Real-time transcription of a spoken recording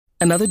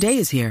Another day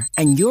is here,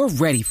 and you're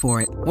ready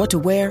for it. What to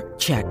wear?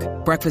 Check.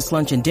 Breakfast,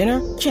 lunch, and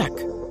dinner? Check.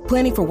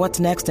 Planning for what's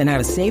next and how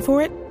to save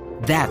for it?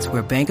 That's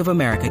where Bank of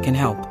America can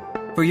help.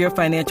 For your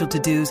financial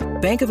to-dos,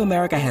 Bank of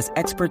America has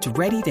experts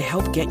ready to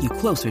help get you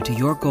closer to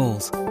your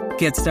goals.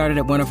 Get started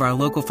at one of our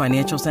local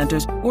financial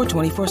centers or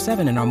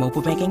 24/7 in our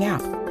mobile banking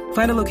app.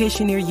 Find a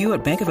location near you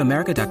at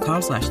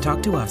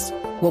bankofamerica.com/talktous.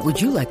 What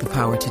would you like the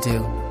power to do?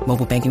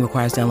 Mobile banking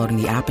requires downloading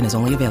the app and is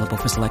only available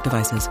for select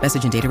devices.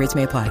 Message and data rates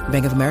may apply.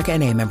 Bank of America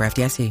NA, member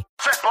FDIC.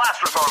 Set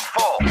blasters on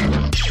full.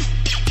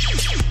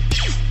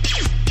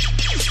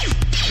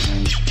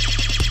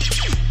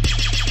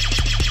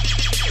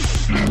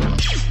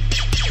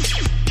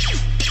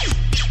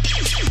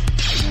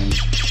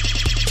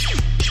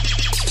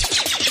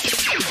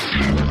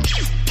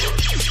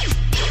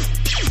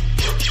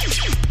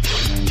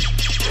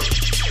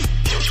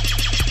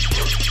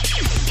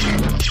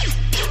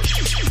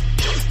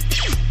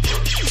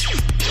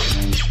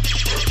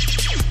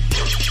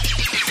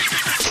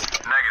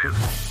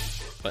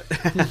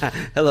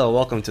 Hello,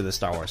 welcome to the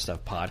Star Wars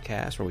Stuff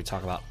Podcast, where we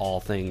talk about all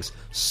things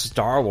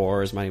Star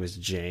Wars. My name is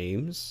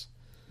James.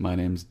 My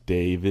name's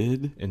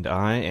David. And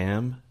I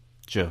am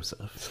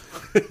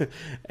Joseph.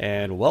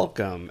 And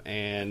welcome.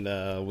 And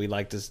we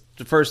like to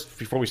first,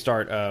 before we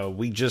start,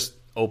 we just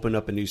opened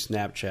up a new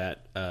Snapchat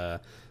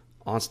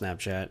on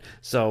Snapchat.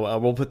 So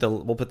we'll put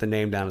the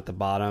name down at the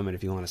bottom, and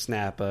if you want to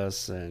snap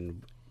us,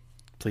 and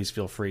please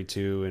feel free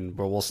to, and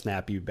we'll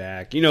snap you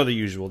back. You know, the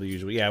usual.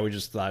 Yeah, we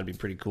just thought it'd be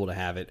pretty cool to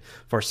have it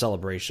for a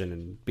celebration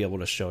and be able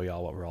to show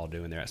y'all what we're all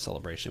doing there at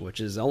Celebration, which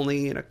is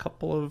only in a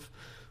couple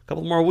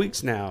more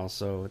weeks now.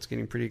 So it's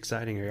getting pretty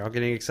exciting. Are y'all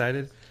getting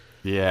excited?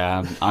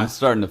 Yeah, I'm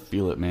starting to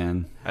feel it,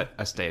 man.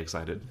 I stay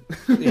excited.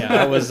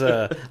 Yeah,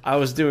 I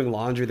was doing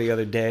laundry the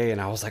other day,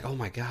 and I was like, oh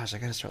my gosh, I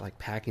gotta start like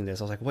packing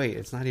this. I was like, wait,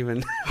 it's not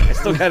even. I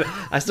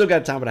still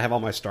got time, but I have all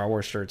my Star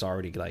Wars shirts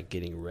already like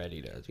getting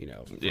ready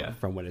to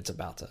from when it's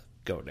about to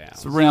go down.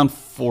 It's around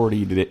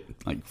 40 days,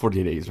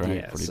 right?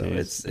 Yeah, 40 so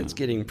days. it's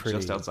getting pretty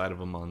Just outside of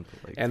a month.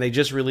 And they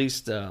just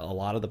released a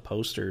lot of the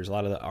posters, a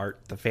lot of the art,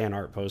 the fan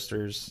art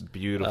posters.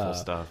 Beautiful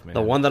stuff, man.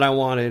 The one that I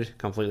wanted,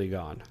 completely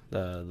gone.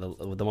 The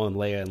one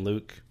with Leia and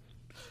Luke.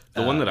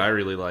 The one that I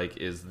really like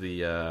is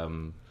the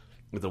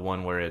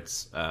one where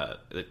it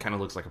kind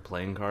of looks like a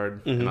playing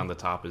card, and on the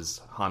top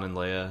is Han and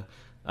Leia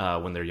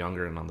when they're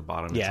younger, and on the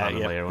bottom it's Han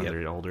and Leia when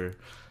they're older.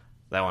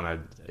 That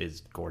one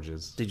is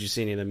gorgeous. Did you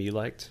see any of them you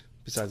liked?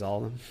 Besides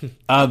all of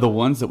them? The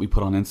ones that we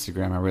put on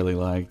Instagram I really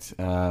liked.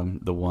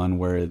 The one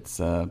where it's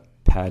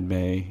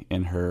Padme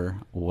in her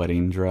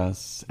wedding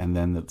dress, and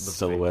then the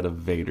silhouette of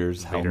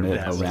Vader's helmet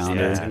around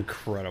her. That's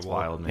incredible. It's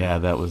wild, man. Yeah,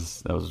 that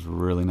was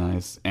really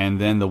nice. And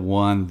then the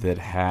one that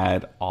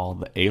had all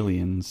the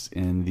aliens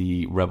in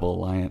the Rebel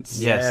Alliance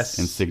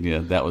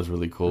insignia. That was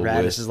really cool.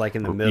 Radis is like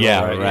in the middle.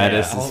 Yeah, right?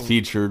 Radis is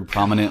featured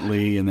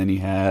prominently, and then you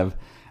have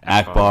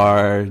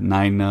Akbar,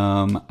 Nien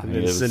Nunb,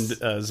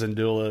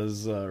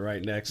 Syndulla's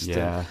right next.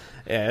 Yeah,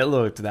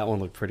 that one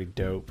looked pretty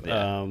dope.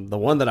 Yeah. The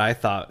one that I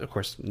thought, of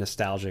course,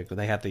 nostalgic.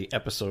 They had the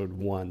Episode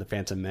 1, the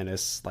Phantom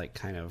Menace, like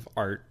kind of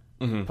art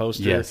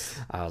poster. Yes,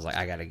 I was like,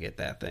 I gotta get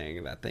that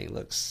thing. That thing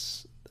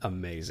looks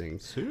amazing.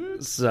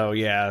 So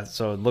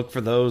look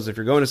for those if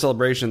you're going to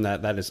Celebration.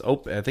 That is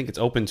open. I think it's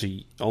open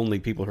to only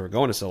people who are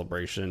going to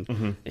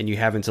Celebration, and you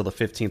have until the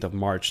 15th of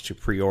March to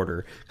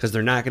pre-order, because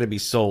they're not going to be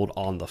sold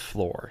on the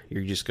floor.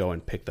 You just go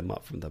and pick them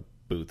up from the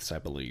booths, I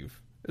believe.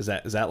 Is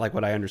that like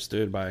what I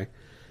understood by?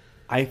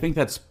 I think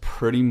that's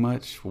pretty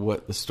much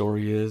what the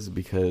story is,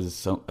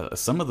 because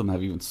some of them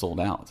have even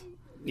sold out.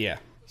 Yeah.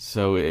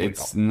 So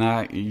it's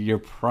not. You're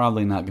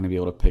probably not going to be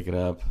able to pick it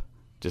up.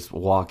 Just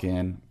walk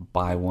in,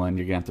 buy one.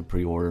 You're going to have to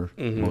pre-order,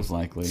 most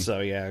likely.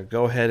 So, yeah,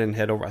 go ahead and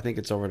head over. I think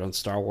it's over on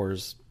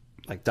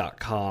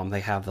StarWars.com.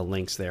 They have the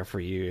links there for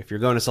you. If you're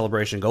going to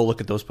Celebration, go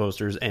look at those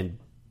posters and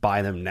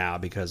buy them now,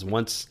 because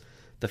once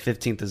the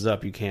 15th is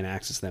up, you can't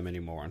access them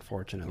anymore,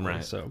 unfortunately.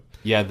 Right. So,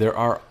 yeah, there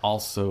are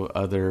also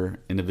other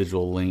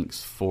individual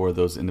links for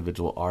those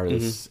individual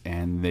artists,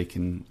 and they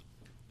can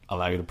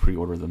allow you to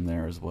pre-order them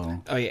there as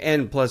well. Oh, yeah,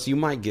 and plus, you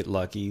might get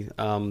lucky.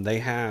 They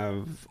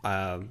have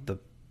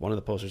one of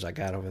the posters I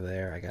got over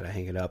there. I got to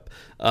hang it up.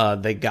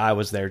 The guy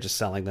was there just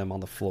selling them on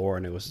the floor,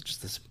 and it was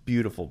just this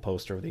beautiful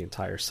poster of the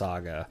entire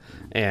saga.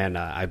 And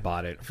I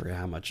bought it. I forget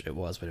how much it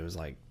was, but it was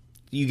like,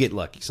 you get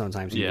lucky.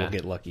 Sometimes you will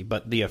get lucky.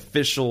 But the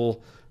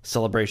official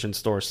Celebration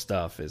store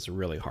stuff is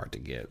really hard to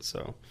get.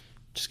 So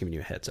just giving you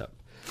a heads up.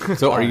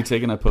 So are you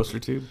taking a poster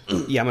tube?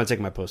 Yeah, I'm going to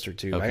take my poster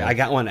tube. Okay. I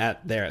got one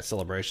at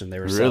Celebration. They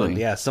were selling.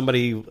 Yeah,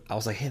 somebody, I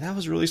was like, hey, that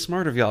was really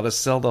smart of y'all to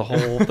sell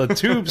the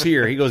tubes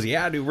here. He goes,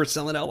 yeah, dude, we're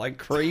selling out like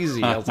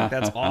crazy. I was like,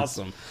 that's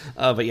awesome.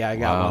 But yeah, I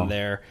got one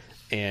there.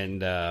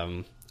 And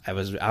I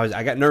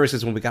got nervous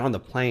because when we got on the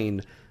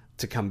plane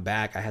to come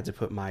back, I had to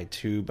put my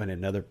tube on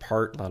another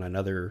part on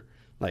another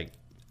like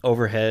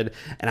overhead,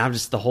 and I'm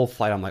just the whole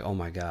flight I'm like, oh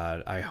my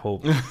god, I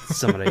hope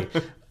somebody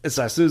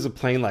So as soon as the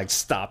plane like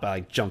stopped, I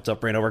like jumped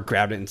up, ran over,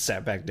 grabbed it, and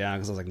sat back down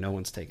because I was like, no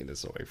one's taking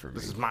this away from me.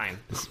 This is mine.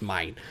 This is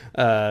mine.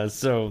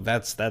 So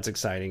that's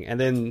exciting. And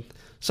then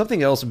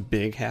something else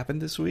big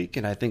happened this week,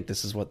 and I think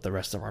this is what the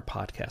rest of our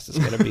podcast is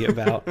going to be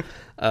about.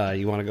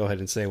 You want to go ahead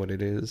and say what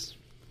it is?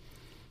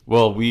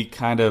 Well, we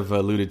kind of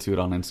alluded to it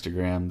on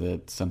Instagram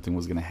that something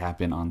was going to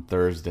happen on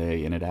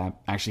Thursday, and it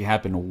actually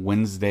happened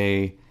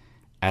Wednesday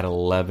at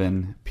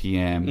 11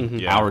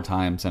 p.m. Our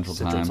time, Central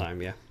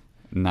Time. Yeah.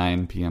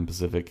 9 p.m.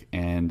 Pacific,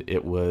 and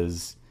it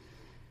was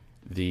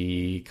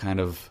the kind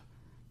of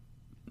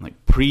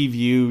like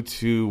preview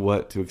to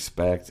what to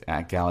expect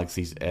at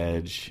Galaxy's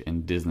Edge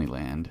in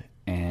Disneyland.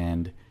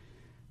 And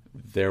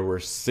there were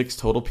 6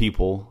 total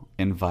people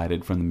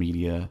invited from the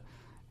media,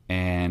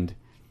 and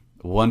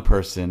one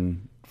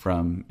person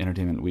from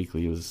Entertainment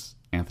Weekly was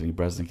Anthony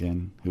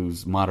Bresnikan,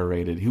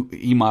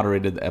 he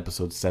moderated the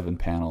episode 7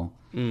 panel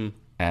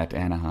at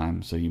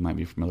Anaheim, so you might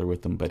be familiar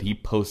with him. But he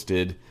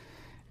posted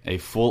a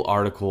full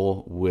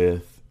article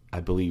with,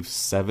 I believe,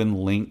 7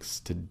 links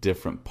to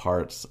different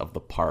parts of the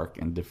park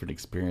and different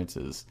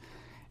experiences.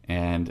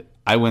 And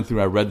I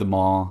read them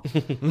all,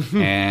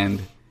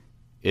 and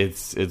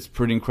it's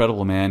pretty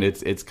incredible, man.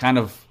 It's kind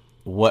of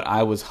what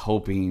I was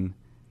hoping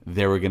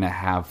they were going to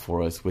have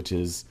for us, which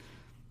is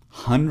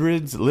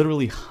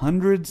literally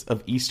hundreds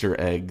of Easter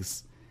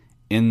eggs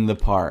in the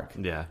park.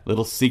 Yeah.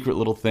 Little secret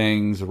little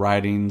things,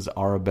 writings,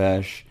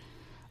 Arabesh.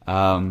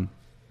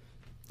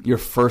 Your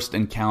first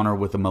encounter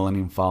with the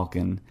Millennium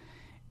Falcon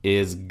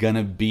is going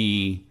to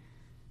be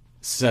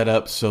set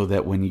up so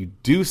that when you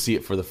do see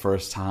it for the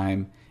first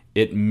time,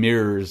 it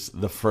mirrors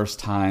the first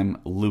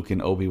time Luke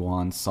and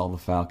Obi-Wan saw the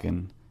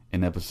Falcon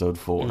in Episode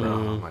 4.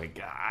 Oh, my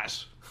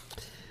gosh.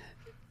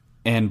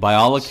 And by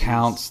all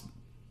accounts,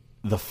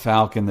 the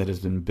Falcon that has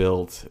been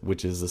built,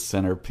 which is the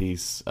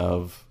centerpiece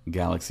of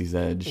Galaxy's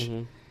Edge,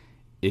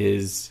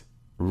 is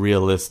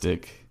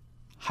realistic,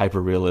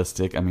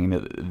 hyper-realistic. I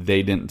mean,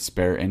 they didn't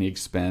spare any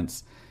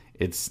expense.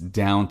 It's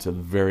down to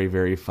very,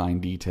 very fine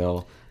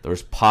detail.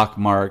 There's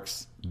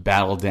pockmarks,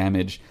 battle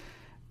damage.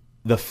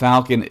 The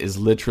Falcon is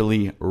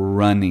literally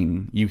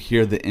running. You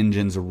hear the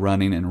engines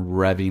running and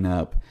revving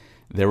up.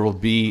 There will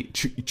be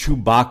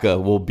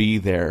Chewbacca will be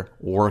there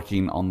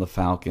working on the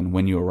Falcon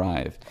when you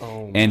arrive.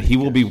 And he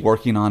will be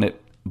working on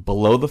it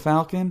below the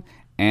Falcon,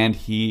 and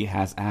he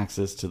has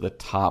access to the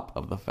top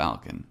of the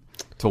Falcon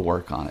to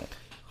work on it.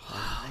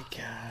 Oh my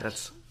god.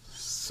 That's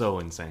so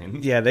insane.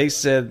 Yeah, they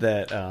said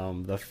that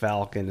the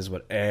Falcon is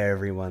what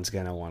everyone's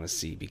going to want to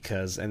see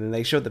and then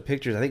they showed the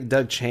pictures. I think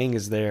Doug Chang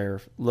is there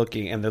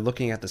looking, and they're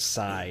looking at the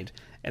side,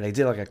 and they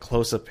did like a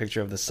close-up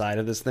picture of the side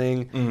of this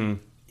thing. Mm-hmm.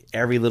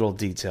 Every little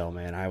detail,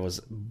 man, I was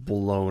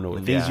blown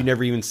away. Things you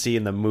never even see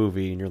in the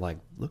movie, and you're like,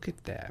 look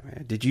at that,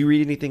 man. Did you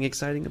read anything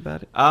exciting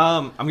about it?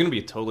 I'm going to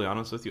be totally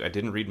honest with you. I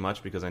didn't read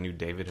much because I knew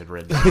David had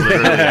read literally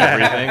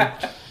everything,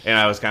 and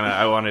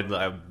I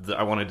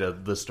wanted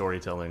the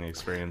storytelling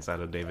experience out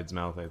of David's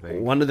mouth. I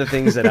think one of the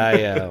things that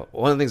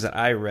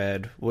I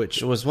read,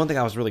 which was one thing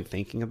I was really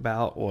thinking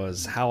about,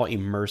 was how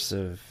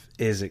immersive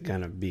is it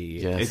going to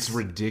be? Yes. It's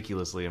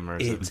ridiculously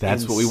immersive.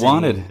 That's what we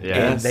wanted.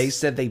 Yeah. And they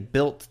said they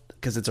built,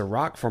 because it's a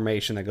rock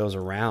formation that goes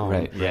around.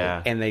 Right.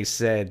 Yeah. And they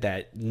said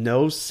that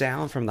no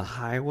sound from the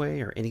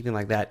highway or anything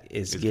like that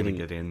is getting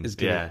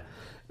in.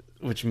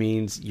 Which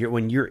means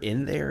when you're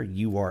in there,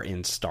 you are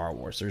in Star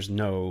Wars.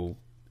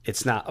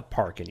 It's not a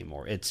park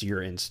anymore.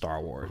 You're in Star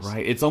Wars.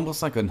 Right. It's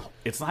almost like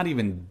it's not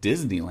even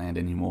Disneyland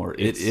anymore.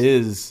 It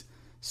is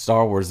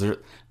Star Wars.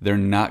 They're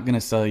not going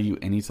to sell you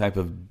any type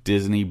of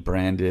Disney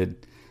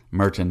branded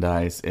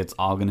merchandise. It's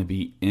all going to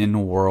be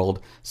in world.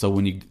 So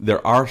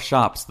there are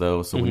shops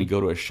though. So when you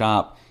go to a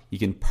shop, you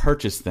can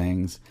purchase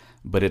things,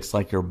 but it's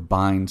like you're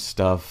buying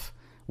stuff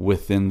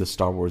within the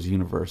Star Wars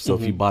universe. So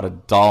if you bought a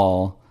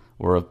doll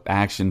or an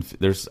action,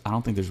 I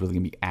don't think there's really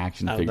going to be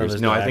action figures.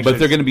 But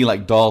they're going to be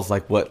like dolls,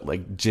 like what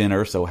Jyn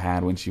Erso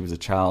had when she was a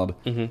child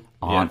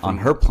on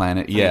her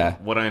planet. Yeah.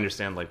 What I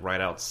understand, like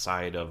right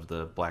outside of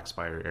the Black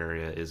Spire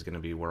area is going to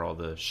be where all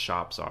the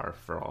shops are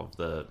for all of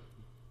the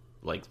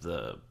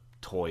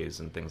toys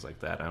and things like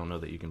that. I don't know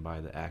that you can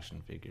buy the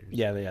action figures.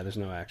 Yeah, there's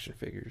no action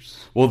figures.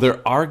 Well, there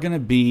are going to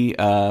be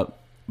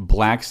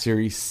Black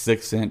Series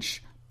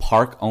 6-inch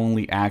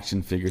park-only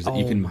action figures that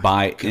you can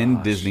buy in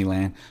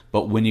Disneyland.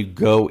 But when you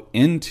go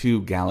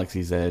into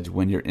Galaxy's Edge,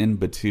 when you're in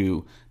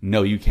Batuu,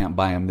 no, you can't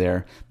buy them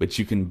there. But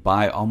you can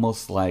buy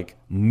almost like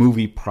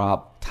movie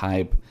prop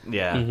type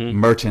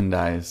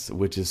merchandise,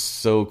 which is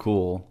so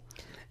cool.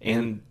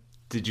 And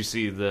did you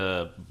see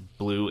the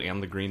blue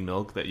and the green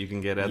milk that you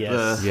can get at the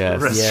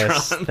restaurant?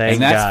 Yes,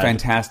 and that's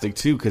fantastic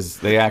too, because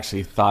they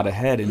actually thought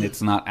ahead, and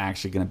it's not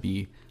actually going to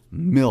be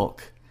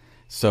milk.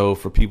 So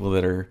for people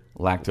that are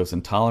lactose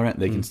intolerant,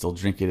 they can still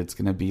drink it. It's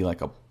going to be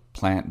like a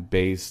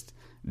plant-based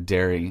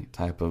dairy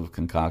type of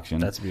concoction.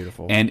 That's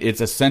beautiful. And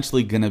it's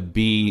essentially going to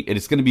be,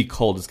 it's going to be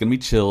cold, it's going to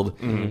be chilled,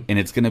 and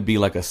it's going to be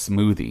like a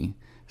smoothie.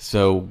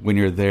 So when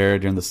you're there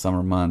during the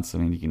summer months, I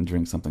mean, you can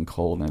drink something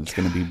cold, and it's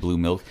going to be blue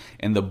milk.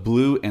 And the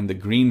blue and the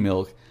green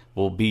milk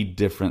will be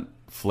different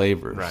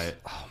flavors. Right.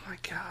 Oh my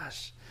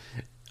gosh.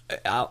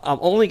 I'm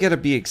only gonna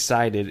be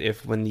excited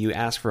if when you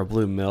ask for a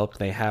blue milk,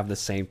 they have the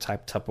same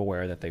type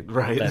Tupperware that they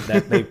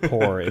that they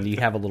pour, and you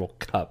have a little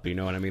cup. You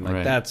know what I mean?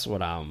 Like that's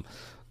what I'm.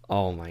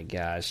 Oh my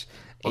gosh!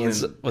 Well, and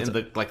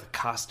the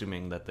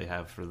costuming that they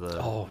have for the for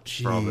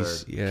all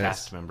the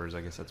cast members,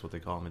 I guess that's what they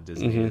call them at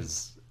Disney,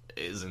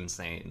 is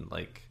insane.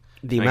 Like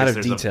the amount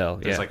of detail.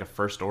 There's like a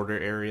first order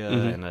area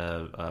and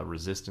a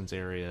resistance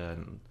area,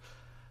 and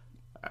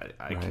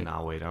I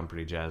cannot wait. I'm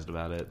pretty jazzed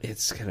about it.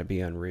 It's gonna be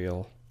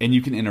unreal. And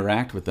you can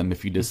interact with them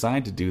if you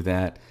decide to do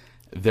that.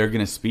 They're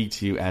going to speak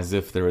to you as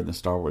if they're in the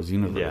Star Wars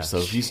universe. Yeah. So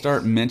if you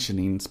start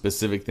mentioning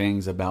specific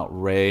things about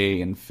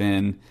Rey and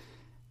Finn,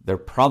 they're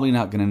probably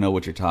not going to know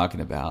what you're talking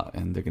about,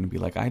 and they're going to be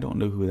like, "I don't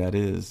know who that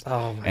is,"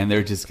 and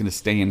they're just going to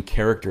stay in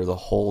character the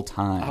whole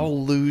time.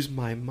 I'll lose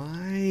my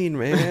mind,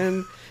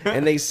 man.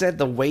 And they said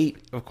the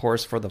wait, of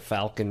course, for the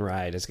Falcon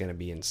ride is going to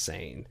be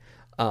insane.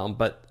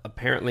 But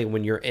apparently,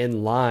 when you're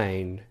in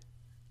line,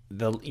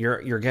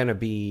 you're going to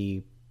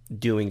be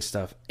doing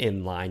stuff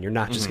in line. You're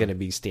not just going to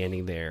be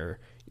standing there.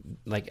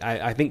 Like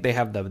I think they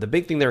have the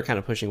big thing they were kind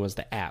of pushing was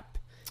the app.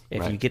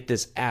 If you get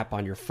this app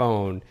on your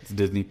phone, it's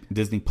Disney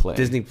Play.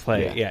 Disney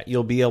Play, yeah,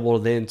 you'll be able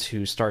then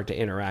to start to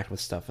interact with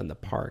stuff in the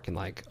park and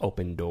like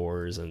open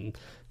doors and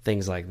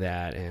things like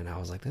that. And I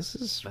was like,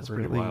 that's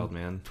really pretty wild,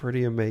 man.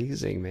 Pretty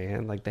amazing,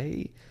 man. Like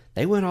they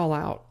went all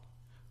out.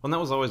 Well, and that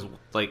was always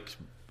like,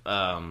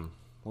 what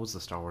was the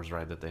Star Wars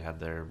ride that they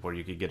had there where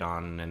you could get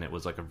on and it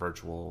was like a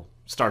virtual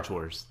Star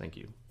Tours? Thank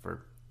you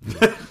for.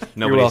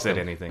 Nobody said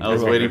anything. I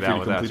was waiting for you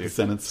to complete the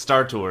sentence.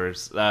 Star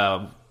Tours.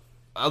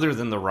 Other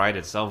than the ride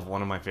itself,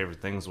 one of my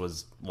favorite things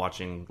was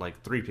watching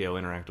like 3PO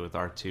interact with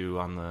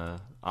R2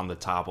 on the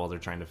top while they're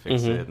trying to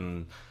fix it,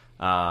 and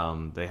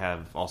they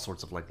have all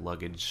sorts of like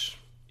luggage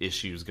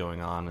issues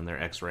going on, and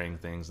they're X-raying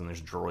things, and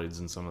there's droids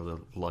in some of the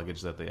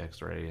luggage that they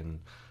X-ray, and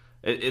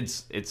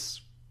it's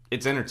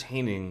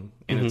entertaining,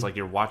 and it's like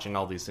you're watching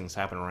all these things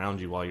happen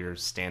around you while you're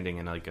standing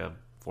in like a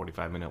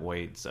 45-minute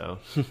wait, so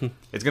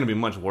it's going to be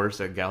much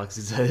worse at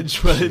Galaxy's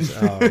Edge.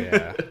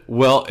 But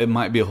well, it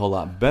might be a whole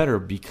lot better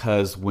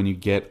because when you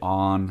get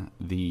on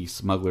the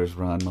Smuggler's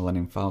Run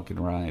Millennium Falcon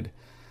ride,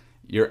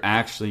 you're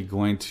actually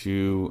going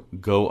to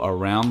go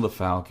around the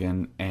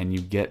Falcon and you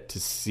get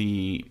to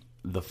see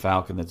the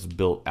Falcon that's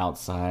built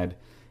outside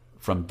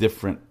from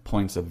different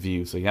points of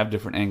view. So you have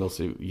different angles,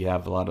 so you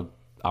have a lot of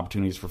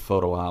opportunities for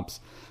photo ops.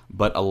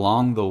 But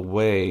along the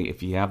way,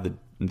 if you have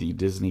the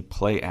Disney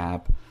Play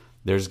app,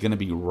 there's going to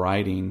be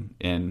writing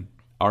in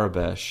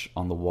Arabesh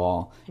on the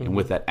wall. And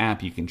with that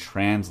app, you can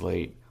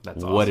translate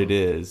what it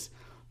is.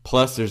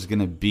 Plus, there's going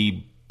to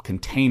be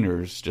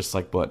containers, just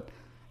like what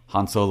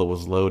Han Solo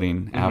was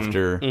loading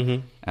after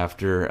they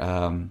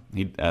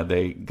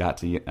got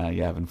to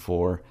Yavin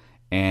 4.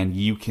 And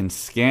you can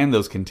scan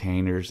those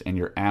containers, and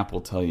your app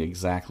will tell you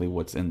exactly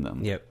what's in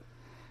them. Yep.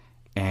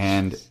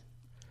 And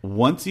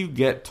once you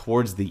get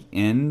towards the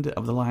end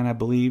of the line, I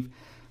believe,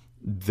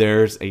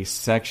 there's a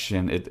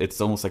section,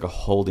 it's almost like a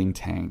holding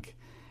tank,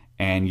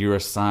 and you're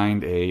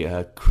assigned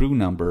a crew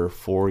number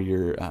for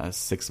your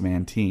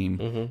 6-man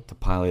team to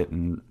pilot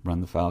and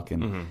run the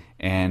Falcon.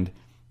 And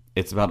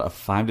it's about a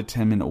 5 to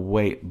 10 minute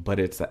wait, but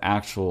it's the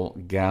actual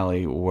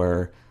galley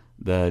where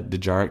the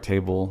Dejarik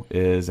table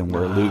is and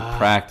where Luke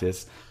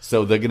practiced.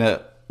 So they're going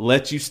to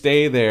let you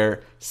stay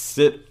there,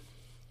 sit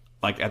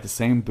like at the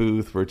same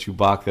booth where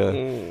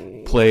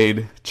Chewbacca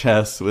played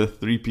chess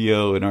with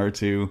 3PO and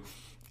R2.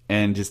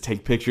 And just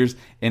take pictures,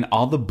 and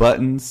all the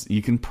buttons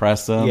you can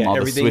press them.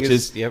 All the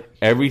switches,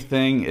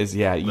 everything is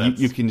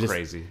you can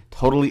just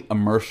totally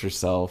immerse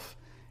yourself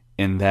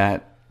in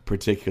that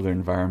particular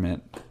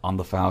environment on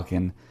the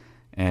Falcon.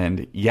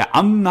 And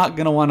I'm not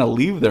gonna want to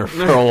leave there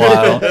for a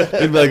while.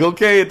 And be like,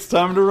 okay, it's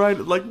time to ride.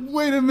 Like,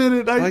 wait a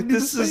minute,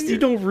 you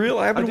don't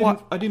realize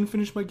I didn't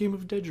finish my game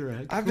of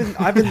Dejarik.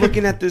 I've been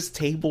looking at this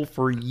table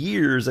for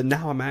years, and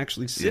now I'm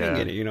actually sitting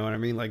in it. You know what I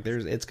mean? Like,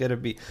 it's gonna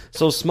be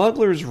so.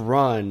 Smuggler's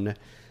Run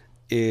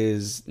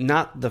is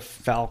not the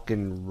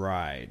Falcon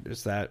ride.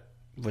 Is that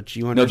what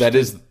you understand?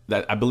 No,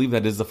 that I believe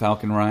that is the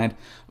Falcon ride.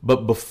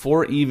 But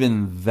before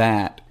even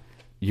that,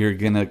 you're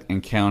gonna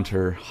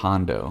encounter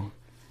Hondo,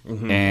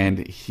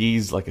 and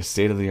he's like a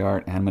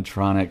state-of-the-art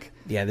animatronic.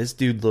 Yeah, this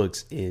dude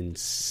looks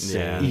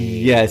insane.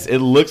 Yes, it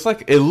looks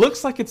like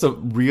it's a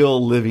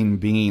real living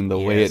being. The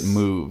way it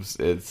moves,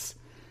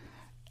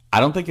 I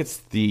don't think it's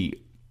the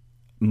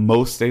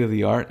most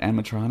state-of-the-art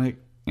animatronic.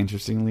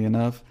 Interestingly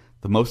enough.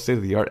 The most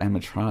state-of-the-art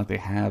animatronic they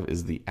have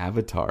is the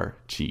Avatar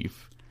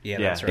Chief. Yeah,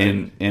 that's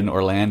right. In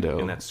Orlando.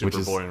 In that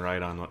super boring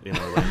ride in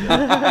Orlando.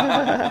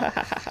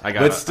 I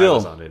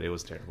was on it. It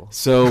was terrible.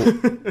 So,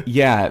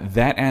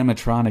 that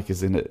animatronic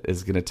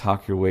is going to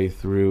talk your way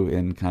through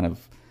and kind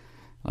of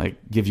like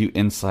give you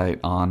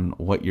insight on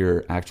what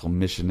your actual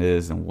mission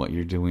is and what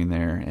you're doing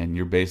there. And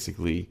you're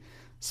basically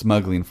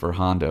smuggling for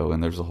Hondo,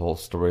 and there's a whole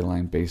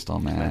storyline based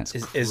on that.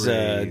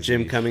 Is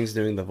Jim Cummings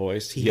doing the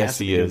voice? Yes,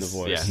 he is.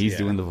 He's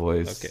doing the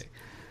voice. Okay,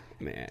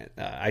 man,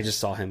 I just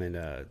saw him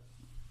in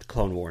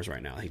Clone Wars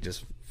right now. He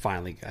just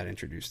finally got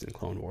introduced in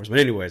Clone Wars. But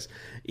anyways,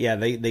 yeah,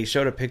 they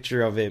showed a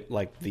picture of it,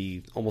 like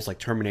the almost like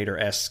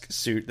Terminator-esque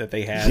suit that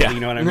they had. You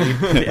know what I mean?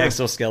 The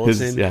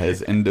exoskeleton.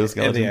 His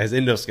endoskeleton. His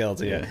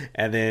endoskeleton. Yeah.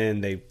 And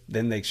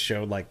then they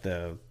showed like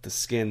the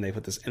skin. They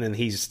put this, and then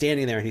he's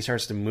standing there and he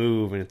starts to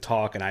move and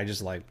talk, and I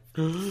just like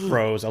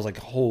froze. I was like,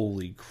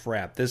 holy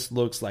crap! This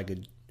looks like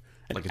an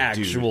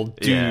actual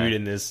dude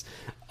in this.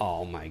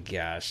 Oh my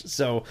gosh!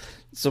 So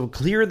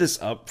clear this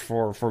up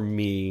for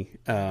me.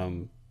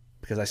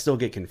 Because I still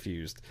get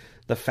confused.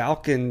 The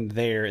Falcon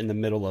there in the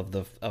middle of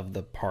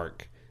the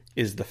park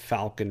is the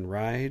Falcon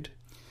ride.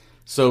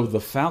 So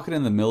the Falcon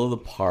in the middle of the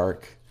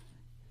park,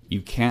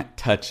 you can't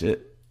touch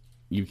it,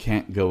 you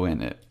can't go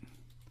in it.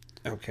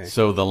 Okay.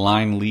 So the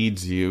line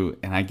leads you,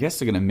 and I guess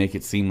they're going to make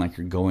it seem like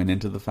you're going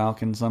into the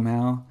Falcon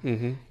somehow.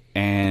 Mm-hmm.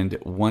 And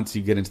once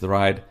you get into the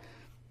ride,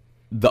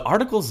 the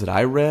articles that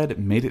I read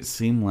made it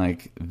seem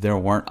like there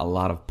weren't a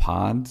lot of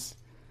pods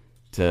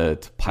to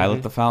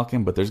pilot the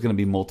Falcon, but there's going to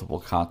be multiple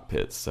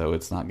cockpits, so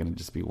it's not going to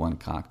just be one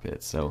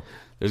cockpit. So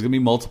there's going to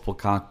be multiple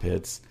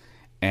cockpits,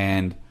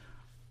 and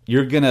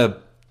you're going to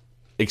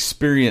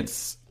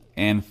experience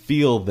and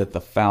feel that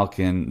the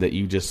Falcon that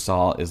you just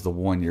saw is the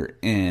one you're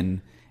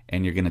in,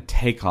 and you're going to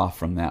take off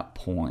from that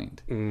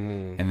point.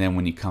 And then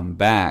when you come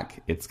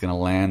back, it's going to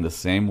land the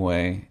same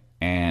way,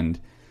 and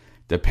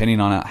depending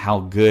on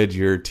how good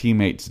your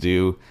teammates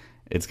do,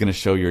 it's going to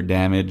show your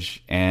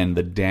damage, and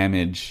the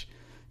damage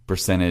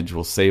percentage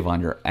will save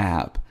on your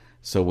app.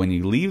 So when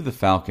you leave the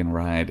Falcon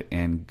ride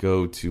and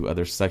go to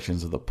other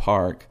sections of the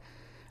park,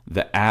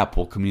 the app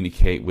will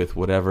communicate with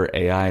whatever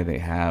AI they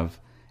have,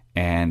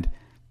 and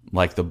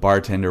like the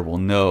bartender will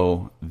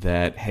know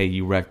that, hey,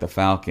 you wrecked the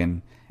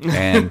Falcon,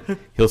 and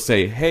he'll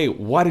say, hey,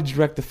 why did you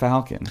wreck the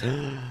Falcon?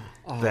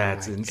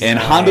 That's insane. And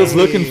Hondo's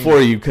looking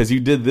for you because you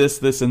did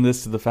this, and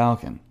this to the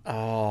Falcon.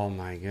 Oh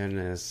my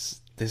goodness.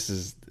 This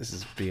is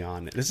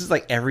beyond it. This is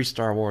like every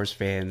Star Wars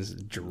fan's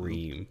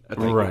dream. I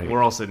think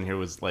we're all sitting here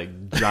with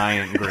like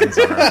giant grins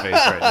on our face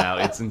right now.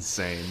 It's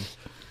insane.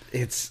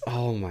 It's,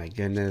 oh my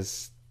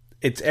goodness.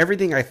 It's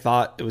everything I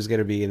thought it was going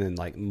to be, and then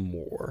like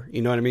more.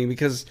 You know what I mean?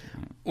 Because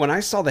when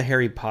I saw the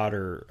Harry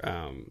Potter,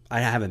 I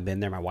haven't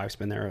been there. My wife's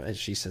been there, and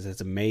she says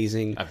it's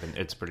amazing.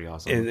 It's pretty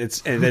awesome. And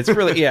it's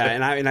really,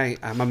 yeah.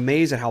 I'm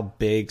amazed at how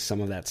big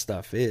some of that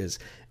stuff is.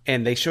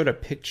 And they showed a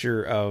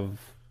picture of,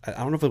 I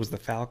don't know if it was the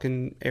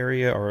Falcon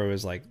area or it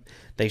was like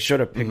they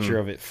showed a picture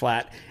of it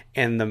flat,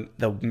 and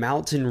the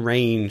mountain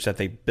range that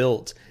they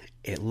built,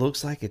 it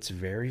looks like it's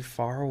very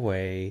far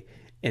away,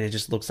 and it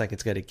just looks like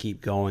it's going to keep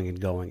going and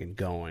going and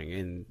going.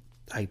 And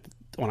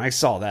when I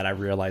saw that, I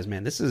realized,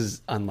 man, this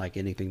is unlike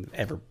anything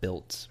ever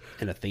built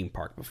in a theme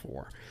park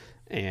before.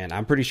 And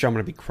I'm pretty sure I'm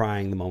going to be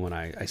crying the moment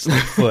I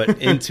step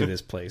foot into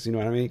this place. You know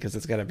what I mean? Because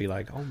it's got to be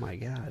like, oh my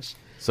gosh.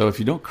 So if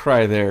you don't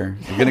cry there,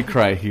 you're going to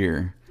cry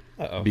here.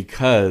 Uh-oh.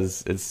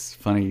 Because it's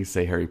funny you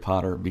say Harry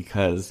Potter,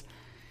 because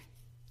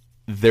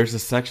there's a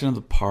section of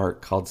the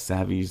park called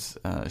Savvy's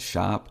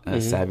shop.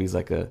 Savvy's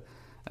like a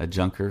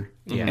junker.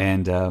 Yeah.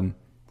 And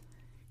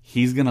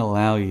he's going to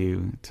allow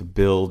you to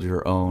build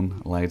your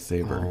own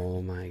lightsaber.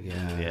 Oh my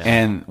God. Yeah.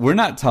 And we're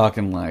not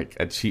talking like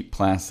a cheap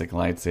plastic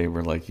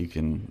lightsaber like you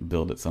can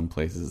build at some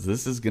places.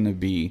 This is going to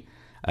be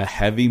a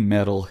heavy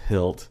metal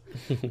hilt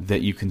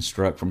that you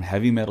construct from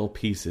heavy metal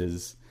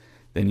pieces.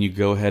 Then you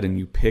go ahead and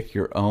you pick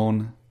your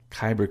own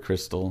kyber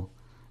crystal,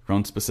 your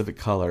own specific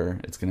color.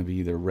 It's going to be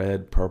either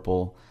red,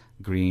 purple,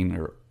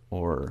 green,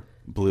 or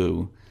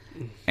blue.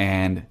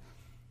 And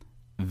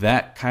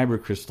that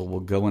kyber crystal will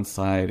go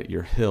inside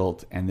your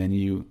hilt, and then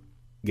you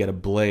get a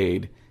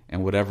blade,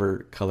 and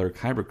whatever color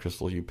kyber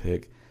crystal you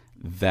pick,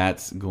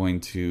 that's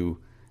going to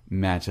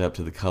match up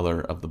to the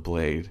color of the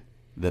blade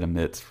that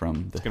emits from the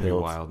hilt. It's going to be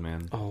wild,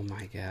 man. Oh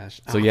my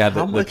gosh. So yeah,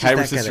 the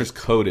kyber sister's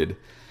coated.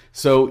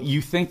 So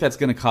you think that's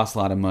going to cost a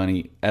lot of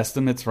money.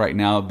 Estimates right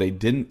now, they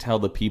didn't tell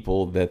the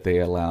people that they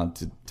allowed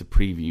to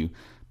preview,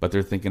 but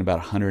they're thinking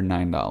about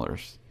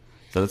 $109.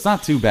 So that's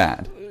not too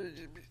bad.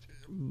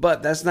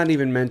 But that's not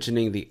even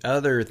mentioning the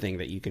other thing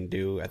that you can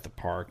do at the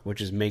park,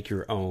 which is make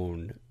your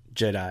own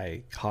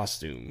Jedi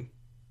costume.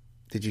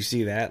 Did you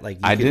see that? Like,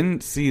 I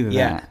didn't see that.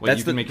 Yeah, Wait,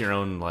 you can make your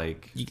own,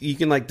 like, you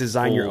can like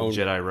design your own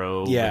Jedi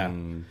robe. Yeah,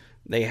 and...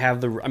 they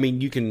have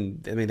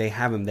they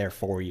have them there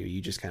for you.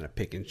 You just kind of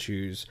pick and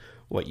choose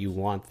what you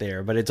want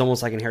there. But it's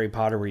almost like in Harry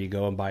Potter where you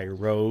go and buy your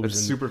robes.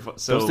 It's super fun.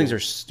 So those things are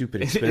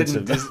stupid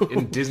expensive.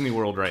 In Disney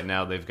World right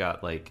now, they've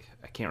got, like,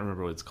 I can't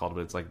remember what it's called,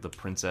 but it's like the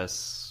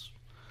Princess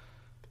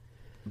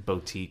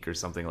Boutique or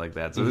something like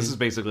that. So this is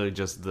basically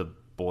just the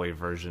boy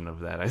version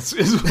of that,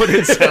 is what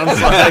it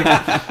sounds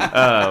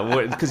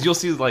like. Because you'll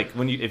see, like,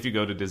 if you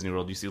go to Disney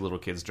World, you see little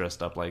kids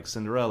dressed up like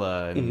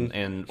Cinderella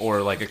and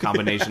or like a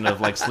combination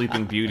of like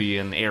Sleeping Beauty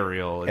and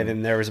Ariel, and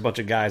then there was a bunch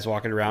of guys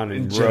walking around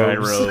in Jedi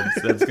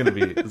robes. That's gonna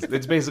be.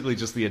 It's basically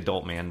just the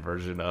adult man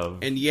version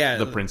of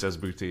the Princess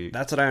Boutique.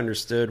 That's what I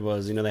understood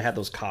was, they had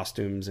those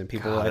costumes and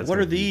people were like, "What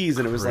are these?"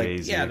 And it was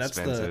like, "Yeah, that's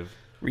expensive.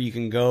 where you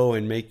can go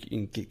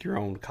and get your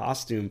own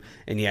costume.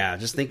 And yeah,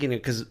 just thinking it,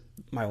 because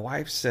my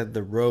wife said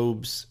the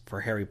robes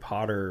for Harry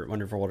Potter,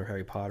 Wonderful World of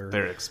Harry Potter,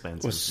 they're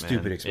expensive, was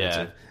stupid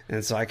expensive. Yeah.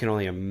 And so I can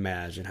only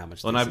imagine how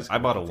much. Well, and I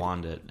bought a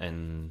Wandit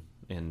in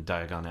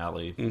Diagon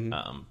Alley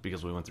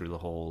because we went through the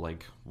whole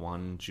like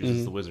one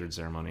chooses the wizard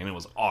ceremony, and it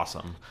was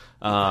awesome.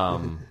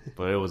 But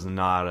it was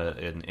not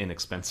an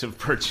inexpensive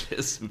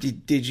purchase.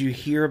 Did you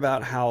hear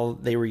about how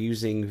they were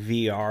using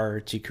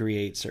VR to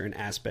create certain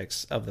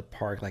aspects of the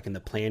park, like in the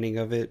planning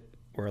of it,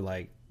 where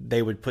like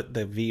they would put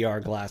the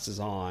VR glasses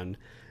on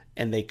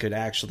and they could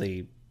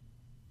actually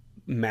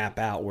map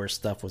out where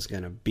stuff was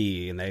going to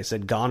be, and they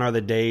said gone are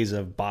the days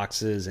of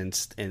boxes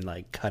and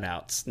like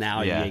cutouts.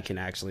 Now you can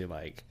actually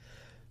like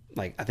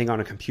I think on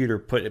a computer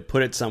put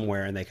it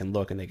somewhere, and they can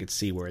look and they could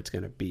see where it's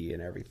going to be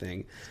and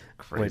everything.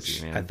 Crazy,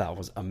 which man. I thought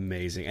was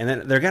amazing. And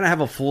then they're going to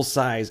have a full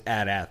size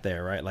AT-AT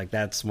there, right? Like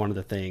that's one of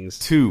the things.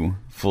 2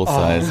 full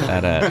size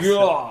AT-ATs.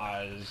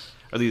 Gosh.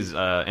 Are these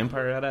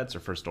Empire AT-ATs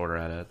or First Order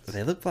AT-ATs?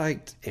 They look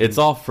like it's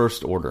all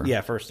First Order. Yeah,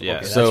 first. Yeah,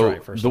 okay, so that's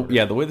right. First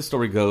Order. The way the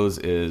story goes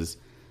is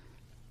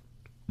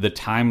the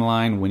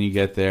timeline when you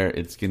get there.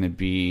 It's going to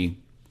be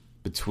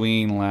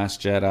between Last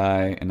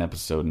Jedi and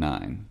Episode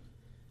 9.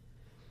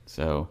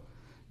 So,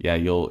 yeah,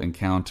 you'll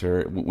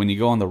encounter when you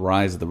go on the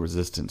Rise of the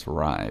Resistance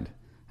ride.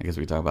 I guess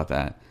we can talk about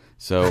that.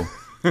 So,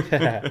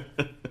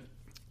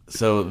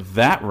 so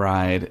that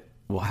ride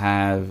will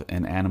have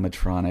an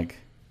animatronic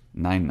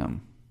Nine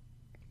Gnome.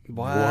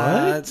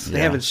 What?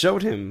 They haven't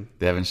showed him.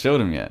 They haven't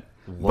showed him yet.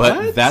 What?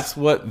 But that's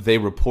what they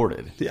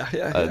reported.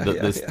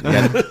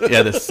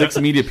 The 6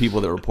 media people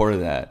that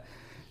reported that,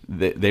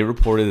 they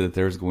reported that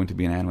there's going to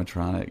be an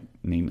animatronic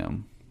Nine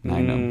Gnome.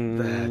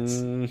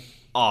 That's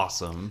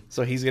awesome.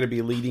 So he's going to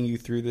be leading you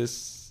through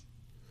this?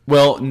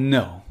 Well,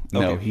 no,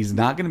 Okay. he's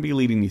not going to be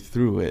leading you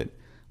through it,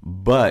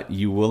 but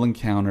you will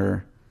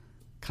encounter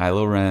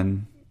Kylo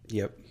Ren,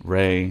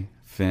 Rey,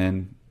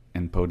 Finn,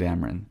 and Poe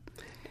Dameron.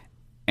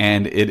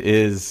 And it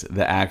is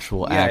the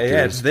actual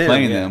actors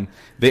playing them.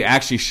 They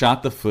actually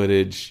shot the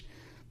footage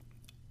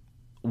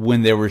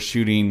when they were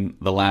shooting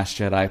The Last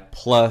Jedi,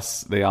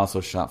 plus they also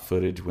shot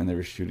footage when they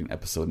were shooting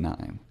Episode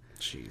 9.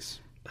 Jeez.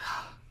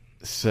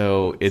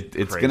 So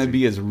it's going to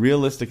be as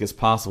realistic as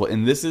possible.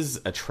 And this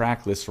is a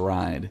trackless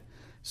ride.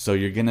 So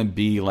you're going to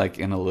be like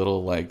in a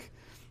little like,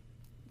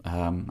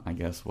 I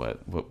guess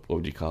what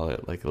would you call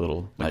it? Like a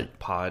little like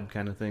pod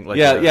kind of thing? Like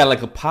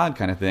like a pod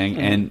kind of thing.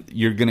 And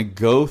you're going to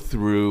go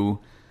through...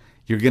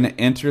 You're going to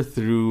enter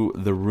through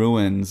the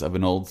ruins of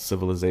an old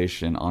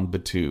civilization on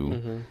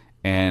Batuu,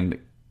 and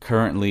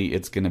currently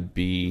it's going to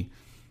be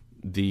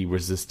the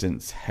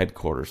Resistance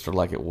headquarters, sort of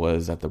like it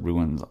was at the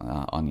ruins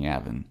on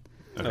Yavin.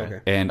 Okay.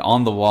 And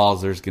on the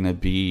walls, there's going to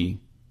be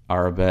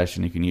Arabesh,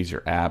 and you can use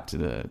your app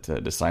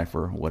to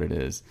decipher what it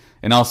is.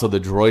 And also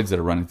the droids that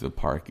are running through the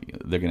park,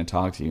 they're going to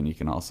talk to you, and you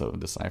can also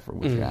decipher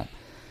with your app.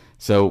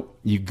 So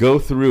you go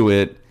through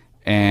it,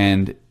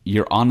 and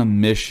you're on a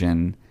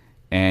mission,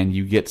 and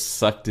you get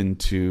sucked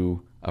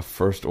into a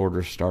First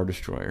Order Star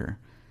Destroyer.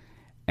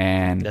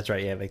 And that's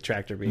right, the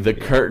tractor beam. The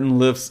curtain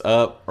lifts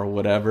up or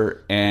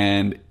whatever,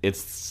 and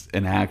it's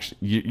an action.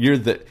 You're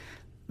the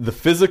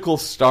physical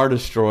Star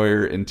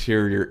Destroyer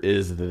interior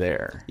is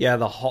there. Yeah,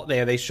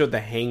 they showed the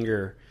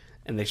hangar,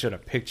 and they showed a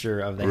picture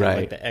of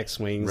like the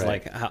X-Wings,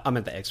 like I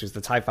meant the X-Wings, the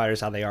TIE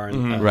fighters, how they are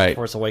in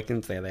Force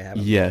Awakens. They have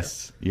them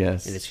yes,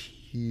 and it's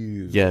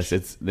huge.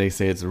 Yes, they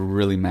say it's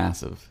really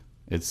massive.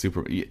 It's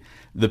super.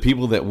 The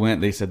people that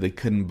went, they said they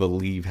couldn't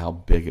believe how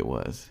big it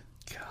was.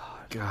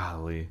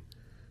 Golly.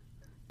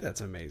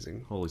 That's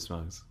amazing. Holy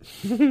smokes.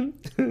 And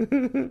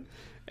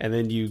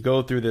then you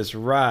go through this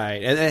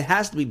ride, and it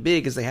has to be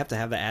big because they have to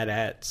have the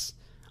AT-ATs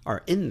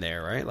are in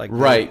there, right? Like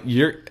right.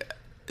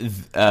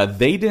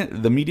 They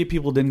didn't. The media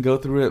people didn't go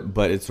through it,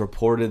 but it's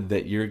reported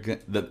that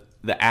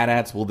the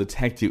AT-ATs will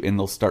detect you and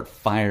they'll start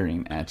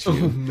firing at you.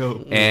 Oh,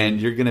 no.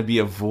 And you're going to be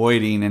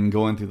avoiding and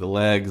going through the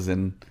legs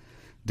and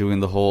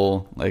doing the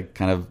whole like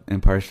kind of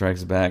Empire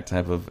Strikes Back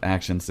type of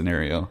action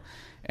scenario.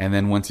 And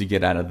then once you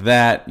get out of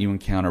that, you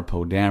encounter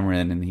Poe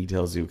Dameron, and he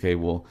tells you, okay,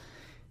 well,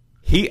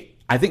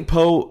 I think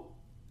Poe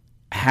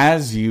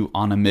has you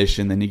on a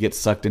mission, then you get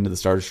sucked into the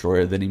Star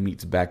Destroyer, then he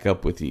meets back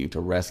up with you to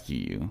rescue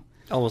you.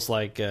 Almost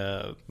like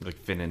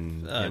Finn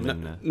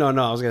and no,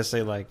 I was gonna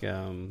say like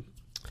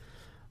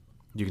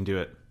you can do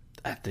it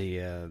at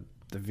the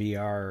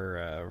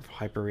VR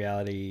hyper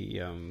reality.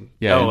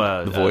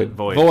 The Void.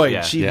 Void.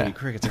 Yeah. Gee,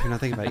 crickets! I cannot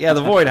think about it. Yeah,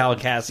 the Void. How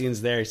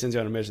Cassian's there, he sends you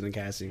on a mission, then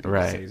Cassian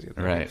saves you.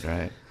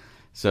 Right.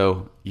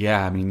 So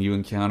yeah, I mean, you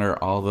encounter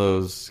all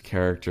those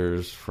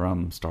characters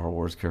from Star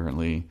Wars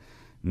currently.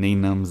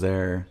 Nien Nunb's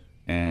there,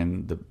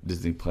 and the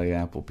Disney Play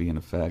app will be in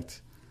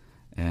effect.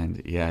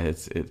 And yeah,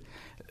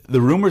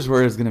 the rumors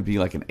were it's going to be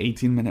like an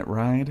 18-minute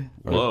ride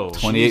or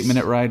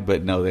 28-minute ride,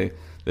 but no,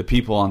 the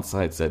people on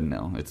site said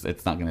no, it's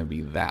not going to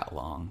be that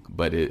long,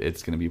 but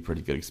it's going to be a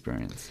pretty good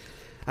experience.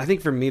 I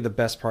think for me the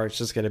best part is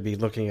just going to be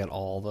looking at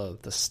all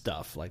the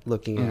stuff, like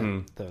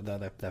looking at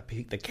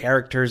the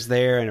characters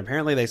there, and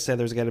apparently they said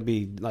there's going to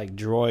be like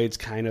droids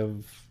kind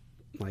of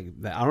like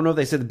I don't know if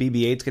they said the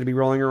BB-8's going to be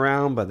rolling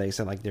around, but they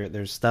said like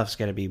there's stuff's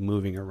going to be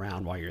moving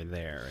around while you're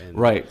there. And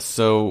right.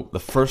 So the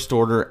First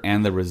Order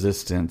and the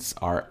Resistance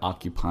are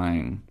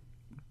occupying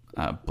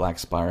Black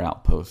Spire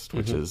Outpost,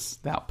 which is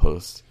the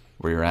outpost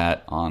where you're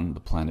at on the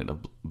planet of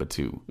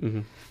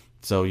Batuu.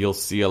 So you'll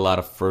see a lot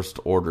of First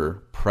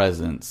Order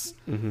presence,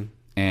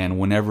 and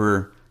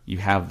whenever you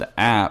have the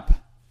app,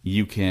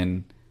 you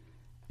can,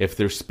 if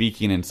they're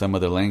speaking in some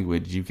other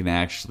language, you can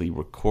actually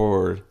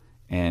record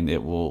and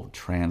it will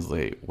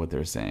translate what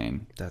they're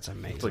saying. That's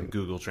amazing. It's like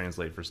Google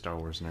Translate for Star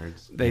Wars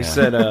nerds. They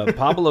said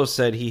Pablo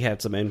said he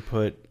had some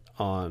input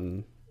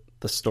on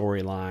the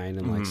storyline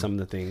and like some of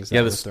the things.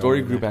 Yeah, the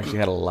story group actually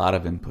had a lot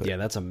of input. Yeah,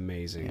 that's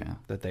amazing. Yeah.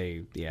 That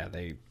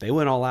they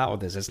went all out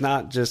with this. It's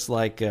not just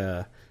like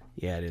it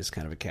is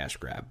kind of a cash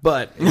grab,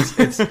 but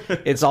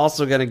it's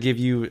also going to give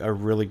you a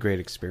really great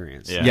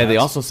experience. Yeah, they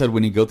also said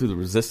when you go through the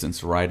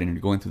Resistance ride and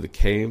you're going through the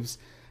caves,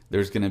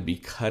 there's going to be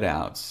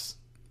cutouts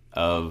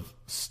of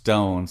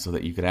stone so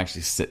that you could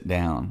actually sit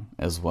down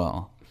as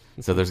well.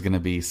 So there's going to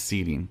be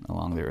seating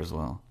along there as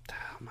well.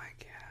 Oh my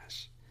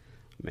gosh,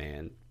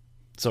 man.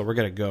 So we're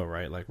going to go,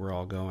 right? Like we're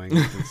all going to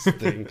this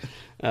thing.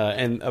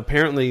 And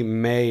apparently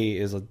May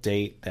is a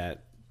date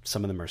that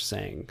some of them are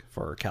saying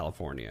for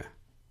California.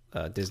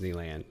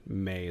 Disneyland,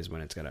 May is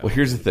when it's going to open. Well,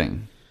 here's the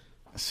thing.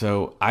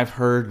 So I've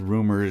heard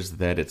rumors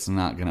that it's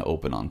not going to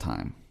open on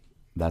time.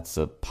 That's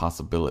a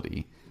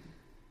possibility.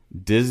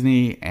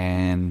 Disney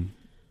and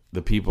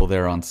the people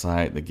there on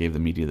site that gave the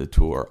media the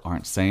tour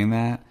aren't saying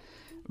that.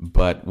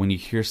 But when you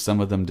hear some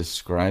of them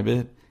describe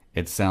it,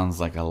 it sounds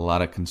like a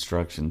lot of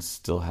construction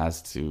still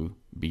has to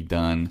be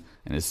done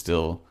and is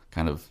still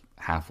kind of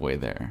halfway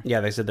there.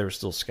 Yeah, they said there was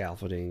still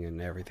scaffolding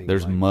and everything.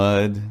 There's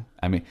mud.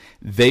 I mean,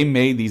 they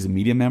made these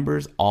media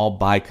members all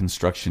buy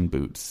construction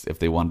boots if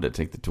they wanted to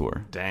take the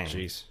tour. Dang.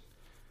 Jeez.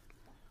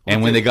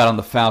 And when they got on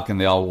the Falcon,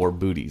 they all wore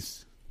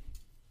booties.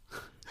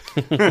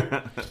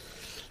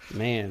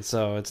 Man,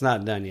 so it's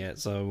not done yet.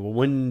 So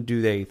when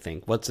do they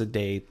think? What's the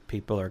date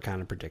people are kind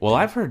of predicting? Well,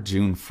 I've heard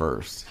June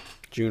 1st.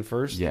 June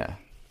 1st? Yeah.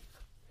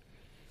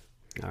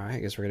 All right, I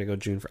guess we're going to go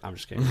June 1st. I'm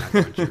just kidding. I'm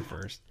going June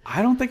 1st.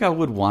 I don't think I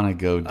would want to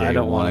go day I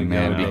don't one, wanna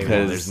man, go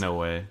because there's no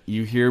way.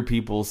 you hear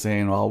people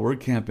saying, well, we're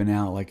camping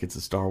out like it's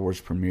a Star Wars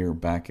premiere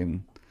back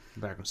in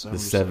Back in the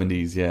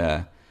 70s,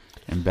 yeah.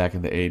 And back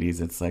in the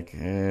 80s, it's like,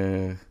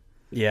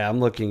 Yeah, I'm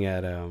looking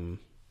at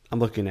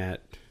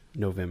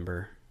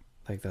November.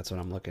 Like that's what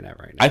I'm looking at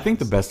right now. I think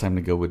the best time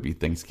to go would be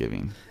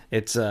Thanksgiving.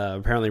 It's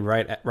apparently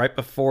right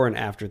before and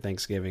after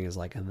Thanksgiving is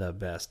like the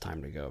best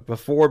time to go.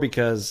 Before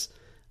because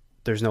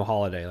there's no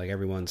holiday, like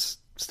everyone's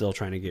still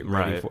trying to get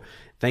ready for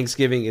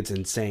Thanksgiving. It's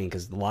insane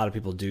because a lot of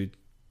people do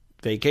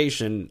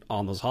vacation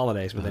on those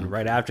holidays, but then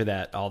right after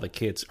that, all the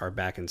kids are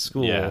back in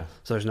school,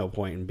 so there's no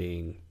point in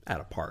being at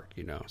a park,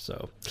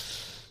 So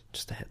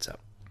just a heads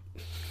up.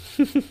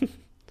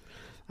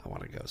 I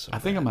want to go. So I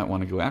think I might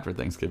want to go after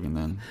Thanksgiving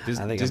then.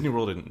 Disney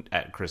World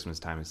at Christmas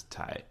time is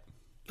tight.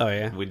 Oh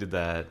yeah, we did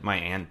that. My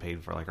aunt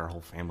paid for like our whole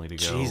family to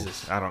go.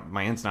 Jesus,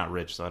 My aunt's not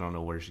rich, so I don't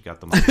know where she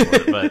got the money for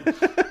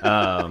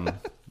it.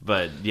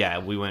 But yeah,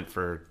 we went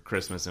for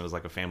Christmas and it was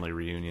like a family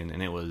reunion,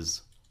 and it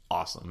was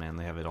awesome, man.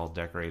 They have it all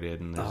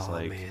decorated and there's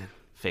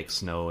fake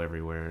snow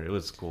everywhere. It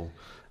was cool.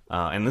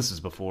 And this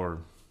is before,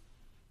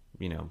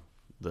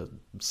 the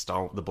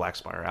Black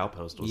Spire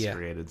Outpost was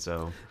created.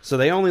 So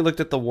they only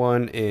looked at the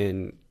one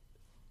in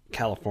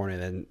California.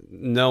 Then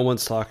no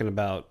one's talking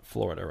about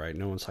Florida, right?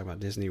 No one's talking about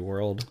Disney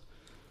World.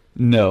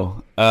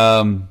 No.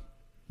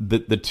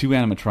 The two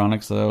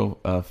animatronics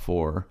though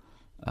for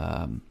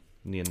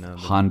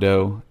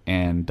Hondo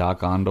and Doc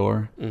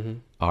Ondor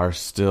are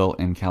still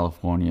in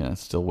California,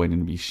 still waiting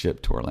to be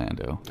shipped to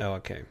Orlando. Oh,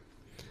 okay.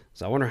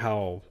 So I wonder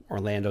how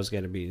Orlando's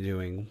going to be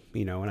doing,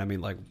 and I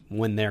mean, like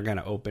when they're going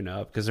to open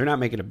up, because they're not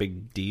making a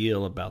big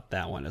deal about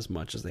that one as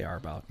much as they are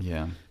about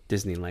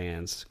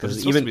Disneyland's. Because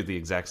it's supposed to be the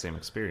exact same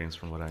experience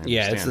from what I understand.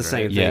 Yeah, it's the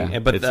same thing. Yeah,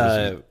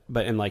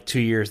 but in like 2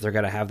 years, they're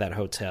going to have that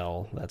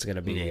hotel. That's going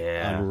to be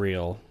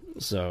unreal.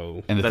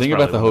 So, and the thing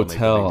about the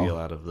hotel, big deal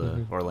out of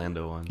the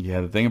Orlando one.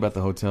 Yeah, the thing about the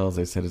hotel is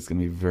they said it's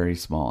going to be very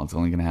small. It's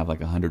only going to have like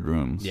 100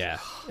 rooms. Yeah,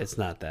 it's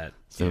not that.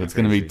 So it's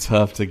going to be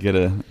tough to get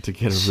a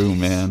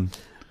room, man.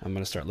 I'm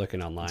going to start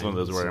looking online. It's one of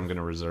those where I'm going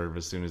to reserve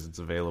as soon as it's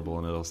available,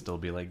 and it'll still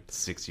be like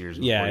 6 years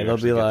before it'll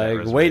be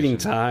like waiting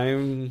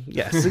time.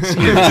 Yeah, 6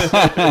 years.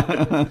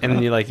 And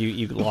then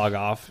you log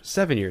off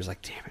 7 years.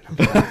 Like, damn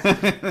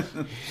it.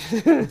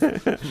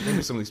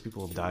 Maybe some of these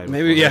people will die.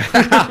 Maybe, yeah.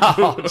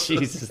 Oh,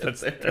 Jesus.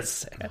 That's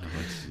sad.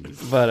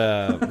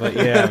 But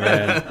yeah,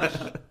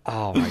 man.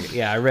 Oh, my God.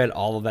 Yeah, I read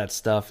all of that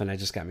stuff, and it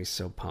just got me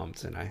so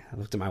pumped. And I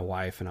looked at my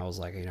wife, and I was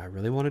like, I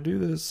really want to do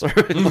this.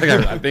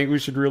 I think we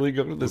should really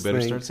go to this thing. We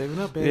better start saving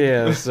up, baby.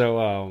 Yeah,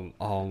 so,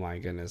 oh my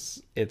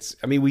goodness.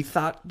 We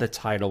thought the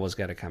title was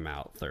going to come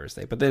out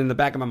Thursday, but then in the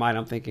back of my mind,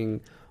 I'm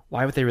thinking,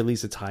 why would they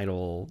release a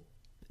title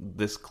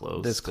this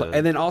close?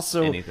 And then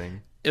also,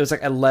 anything. It was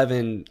like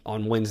 11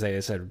 on Wednesday.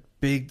 They said,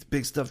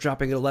 big stuff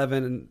dropping at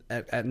 11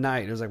 at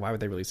night. It was like, why would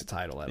they release a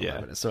title at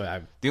 11?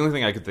 So the only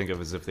thing I could think of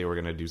is if they were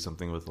going to do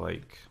something with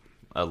like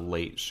a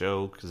late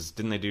show, because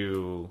didn't they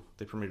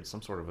premiered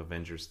some sort of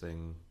Avengers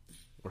thing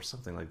or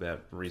something like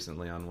that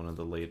recently on one of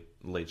the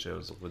late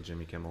shows with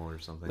Jimmy Kimmel or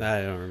something.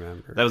 I don't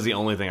remember. That was the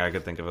only thing I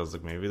could think of. I was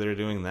like, maybe they're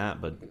doing that,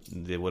 but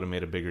they would have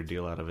made a bigger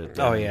deal out of it.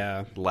 Oh,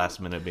 yeah.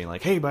 Last minute being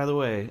like, hey, by the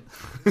way.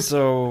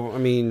 So, I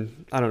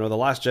mean, I don't know. The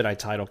Last Jedi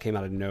title came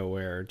out of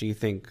nowhere. Do you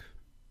think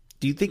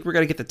we're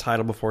going to get the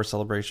title before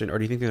Celebration, or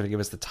do you think they're going to give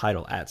us the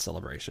title at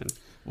Celebration?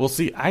 Well,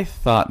 see, I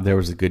thought there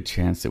was a good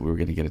chance that we were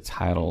going to get a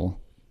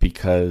title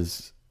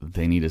because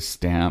they need to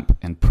stamp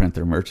and print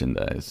their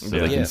merchandise so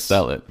they can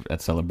sell it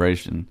at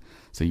Celebration.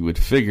 So you would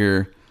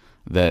figure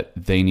that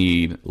they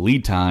need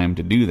lead time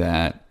to do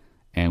that,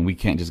 and we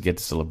can't just get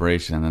to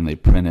Celebration and then they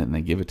print it and they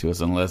give it to us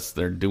unless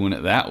they're doing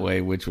it that way,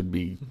 which would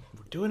be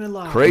doing it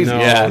live. Crazy.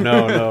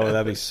 No,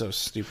 that'd be so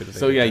stupid.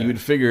 So yeah, you would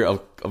figure,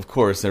 of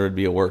course, there would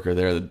be a worker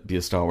there that'd be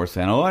a Star Wars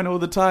fan. Oh, I know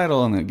the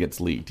title, and it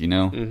gets leaked, you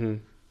know? Mm-hmm.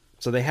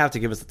 So they have to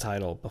give us the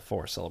title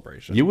before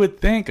Celebration. You would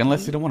think,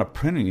 unless they don't want to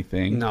print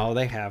anything. No,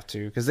 they have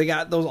to, because they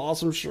got those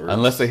awesome shirts.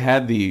 Unless they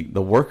had the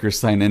workers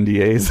sign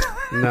NDAs.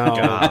 No.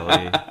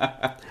 Golly.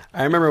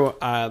 I remember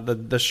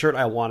the shirt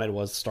I wanted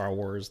was Star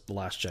Wars The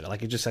Last Jedi.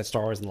 Like, it just said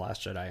Star Wars and The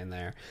Last Jedi in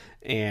there.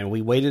 And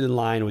we waited in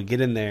line. We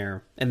get in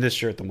there. And this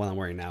shirt, the one I'm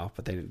wearing now,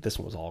 but this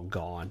one was all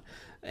gone.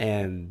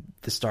 And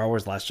the Star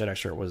Wars Last Jedi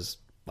shirt was,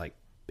 like,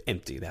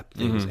 empty. That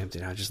thing was empty.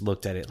 And I just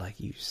looked at it like,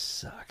 you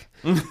suck.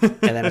 And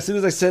then as soon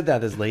as I said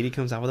that, this lady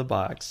comes out with a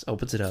box,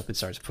 opens it up, and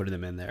starts putting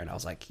them in there. And I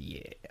was like,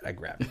 yeah. And I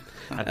grabbed it.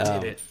 I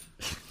did it.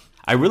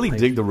 I really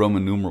dig the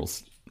Roman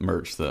numerals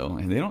merch, though.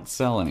 And they don't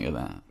sell any of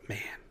that. Man.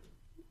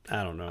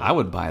 I don't know. I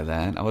would buy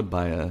that. I would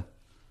buy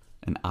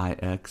an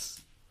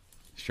IX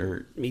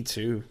shirt. Me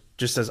too.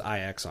 Just says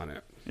IX on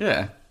it.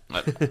 Yeah.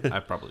 I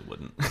probably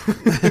wouldn't.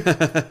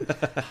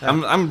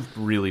 I'm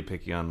really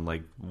picky on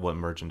like what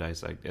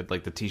merchandise like.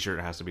 The T-shirt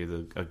has to be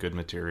a good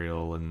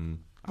material, and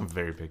I'm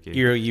very picky.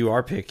 You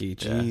are picky.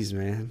 Jeez,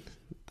 man,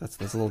 that's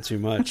a little too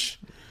much.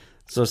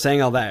 So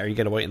saying all that, are you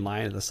gonna wait in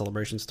line at the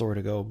Celebration store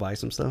to go buy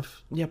some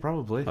stuff? Yeah,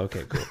 probably.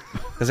 Okay, cool.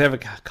 Because they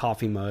have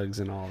coffee mugs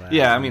and all that.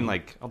 Yeah, I mean,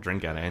 like, I'll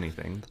drink out of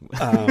anything.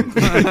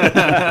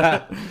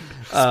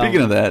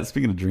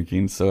 Speaking of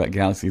drinking, so at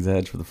Galaxy's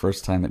Edge, for the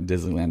first time at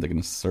Disneyland, they're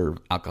going to serve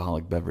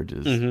alcoholic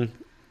beverages. Mm-hmm.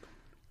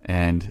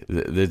 And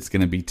it's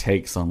going to be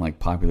takes on, like,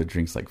 popular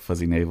drinks like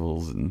Fuzzy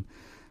Navels and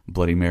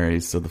Bloody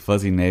Marys. So the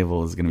Fuzzy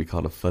Navel is going to be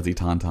called a Fuzzy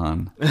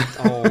Tauntaun.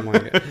 Oh, my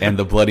God. And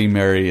the Bloody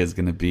Mary is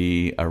going to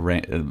be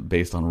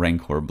based on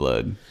Rancor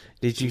blood.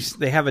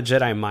 They have a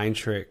Jedi mind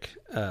trick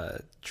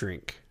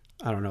drink.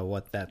 I don't know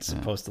what that's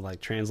supposed to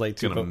like translate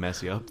to. It's gonna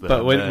mess you up.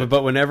 But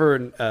whenever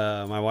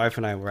my wife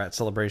and I were at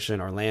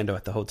Celebration Orlando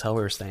at the hotel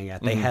we were staying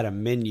at, they had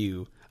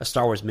a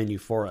Star Wars menu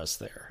for us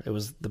there. It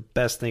was the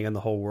best thing in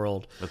the whole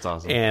world. That's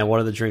awesome. And one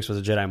of the drinks was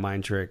a Jedi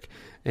mind trick,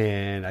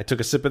 and I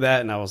took a sip of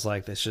that, and I was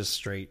like, "That's just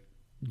straight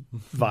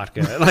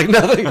vodka, like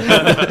nothing."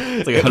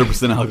 It's like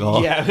 100%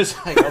 alcohol. Yeah, I was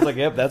like,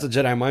 "Yep, that's a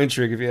Jedi mind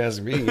trick." If you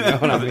ask me, you know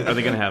what I mean? Are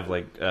they gonna have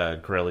like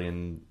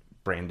Corellian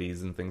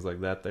brandies and things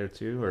like that there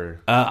too,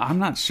 or I'm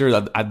not sure.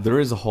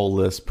 There is a whole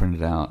list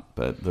printed out,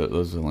 but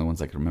those are the only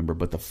ones I can remember.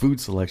 But the food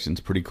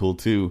selection's pretty cool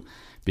too,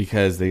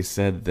 because they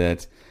said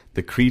that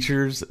the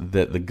creatures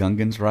that the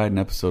Gungans ride in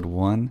Episode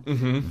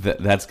 1,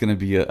 that's going to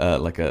be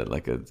like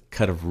a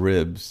cut of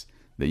ribs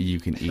that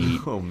you can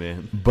eat. Oh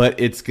man! But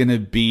it's going to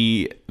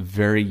be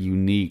very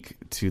unique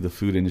to the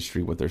food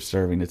industry what they're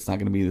serving. It's not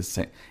going to be the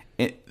same.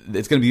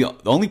 It's going to be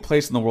the only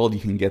place in the world you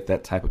can get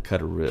that type of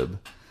cut of rib.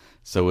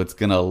 So it's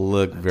going to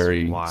look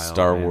very wild,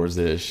 Star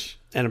Wars-ish.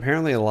 And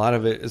apparently a lot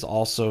of it is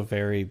also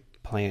very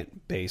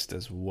plant-based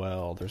as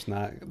well. There's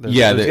going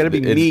to be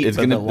meat, it's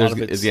going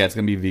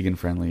to be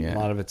vegan-friendly. Yeah. A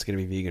lot of it's going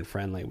to be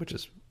vegan-friendly, which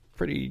is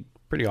pretty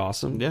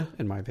awesome,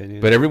 in my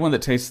opinion. But everyone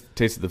that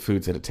tasted the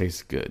food said it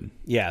tastes good.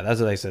 Yeah, that's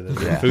what they said.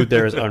 The food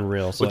there is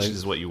unreal. So which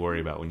is what you worry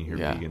about when you hear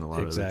vegan a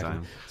lot of the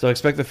time. So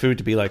expect the food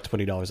to be like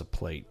 $20 a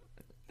plate.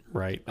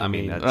 Right. I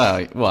mean,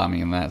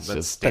 that's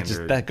just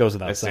that goes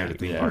without saying.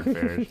 Theme park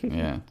fare.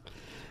 Yeah.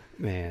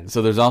 Man.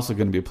 So there's also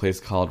going to be a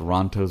place called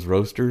Ronto's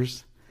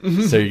Roasters.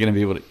 So you're going to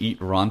be able to eat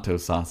Ronto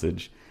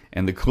sausage.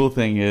 And the cool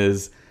thing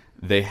is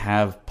they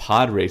have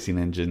pod racing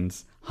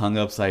engines hung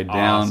upside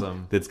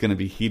down that's going to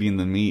be heating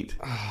the meat.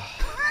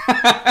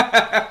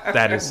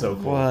 That is so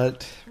cool.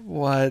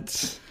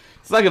 What?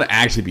 It's not going to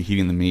actually be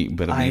heating the meat,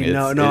 but I mean, it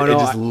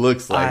just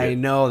looks like I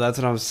know, that's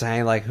what I'm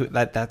saying. Like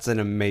that's an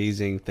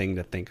amazing thing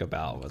to think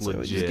about.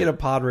 So just get a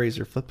pod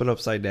racer, flip it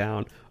upside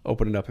down,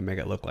 open it up, and make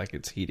it look like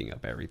it's heating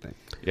up everything.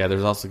 Yeah,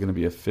 there's also going to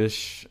be a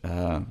fish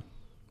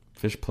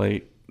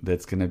plate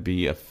that's going to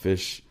be a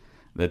fish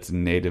that's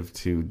native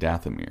to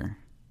Dathomir.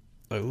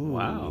 Oh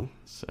wow!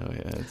 So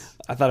yeah,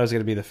 I thought it was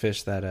going to be the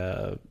fish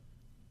that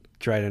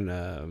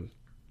Dryden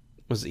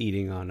was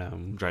eating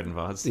on Dryden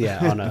Vods.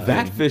 Yeah, on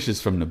that fish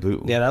is from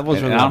Naboo. Yeah, that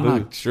one's from Naboo. I'm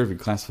not sure if you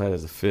classify it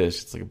as a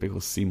fish. It's like a big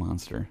old sea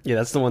monster. Yeah,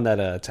 that's the one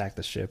that attacked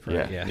the ship,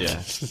 right?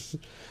 Yeah.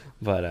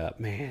 But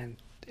man,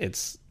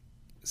 it's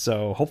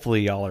so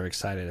hopefully y'all are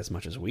excited as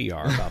much as we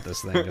are about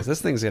this thing, because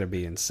this thing's gonna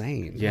be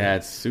insane. Yeah,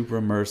 it's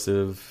super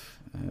immersive.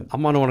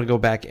 I'm gonna want to go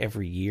back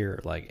every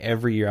year. Like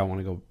every year, I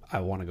want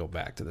to go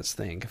back to this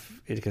thing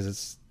because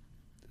it's.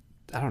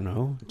 I don't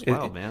know. It's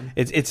wild, man.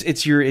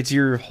 It's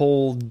your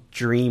whole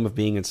dream of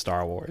being in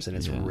Star Wars, and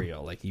it's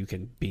real. Like you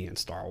can be in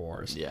Star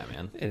Wars. Yeah,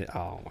 man.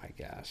 Oh my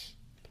gosh.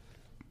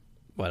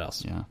 What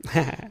else?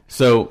 Yeah.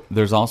 So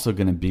there's also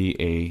going to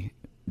be a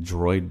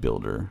droid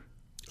builder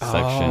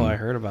section. Oh, I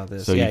heard about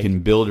this. So you can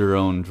build your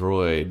own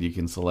droid. You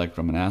can select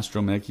from an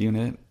astromech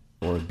unit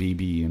or a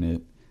BB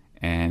unit,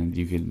 and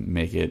you can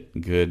make it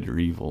good or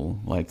evil,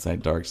 light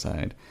side, dark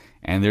side.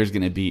 And there's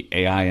going to be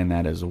AI in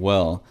that as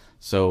well.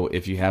 So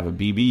if you have a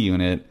BB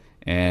unit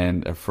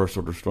and a First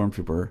Order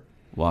Stormtrooper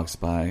walks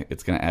by,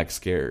 it's going to act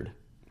scared.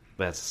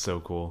 That's so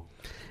cool.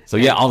 So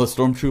yeah, all the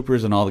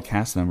Stormtroopers and all the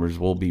cast members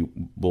will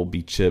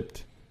be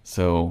chipped.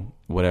 So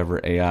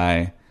whatever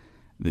AI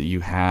that you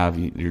have,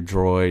 your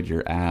droid,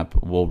 your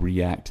app, will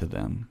react to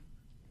them.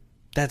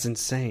 That's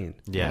insane.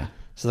 Yeah.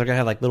 So they're gonna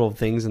have like little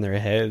things in their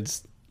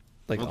heads.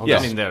 Like, I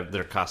mean,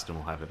 their costume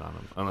will have it on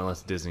them,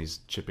 unless Disney's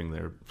chipping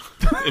their.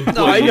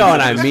 No, I know what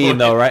I mean,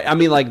 though, right? I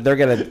mean, like they're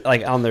gonna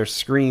like on their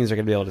screens, they're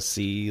gonna be able to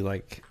see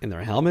like in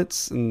their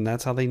helmets, and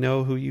that's how they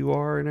know who you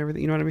are and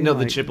everything. You know what I mean? No,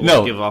 like, the chip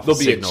will give off a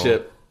signal. Be a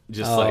chip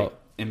just like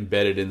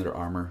embedded in their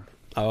armor.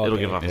 Oh, okay. It'll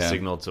give off a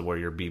signal to where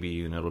your BB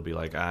unit will be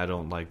like, I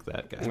don't like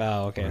that guy.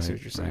 Oh, okay. I see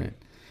what you're saying. Right.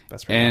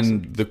 That's right.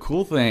 And the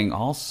cool thing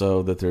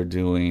also that they're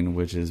doing,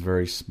 which is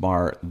very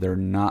smart, they're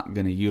not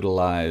going to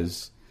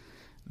utilize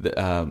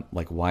the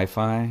like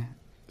Wi-Fi.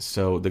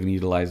 So they're going to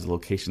utilize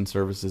location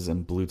services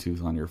and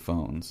Bluetooth on your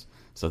phones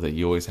so that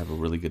you always have a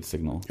really good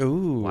signal.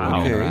 Ooh, when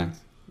you interact.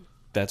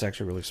 That's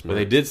actually really smart. But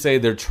they did say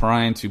they're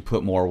trying to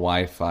put more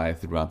Wi-Fi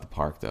throughout the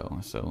park, though.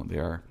 So they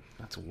are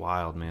That's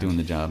wild, man. doing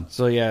the job.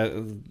 So yeah,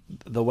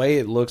 the way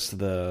it looks,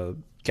 the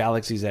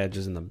Galaxy's Edge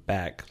is in the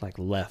back, like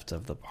left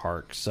of the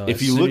park. So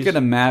if you look at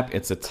a map,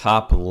 it's a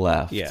top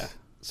left. yeah.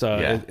 So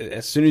Yeah.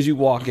 as soon as you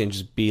walk in,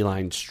 just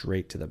beeline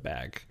straight to the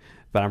back.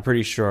 But I'm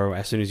pretty sure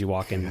as soon as you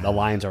walk in, the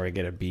line's already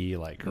gonna be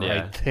like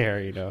right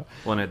there. You know.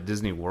 Well, at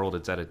Disney World,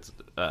 it's at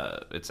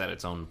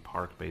its own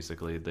park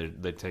basically.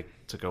 They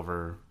took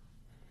over.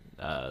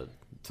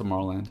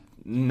 Tomorrowland.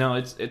 No,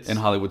 it's in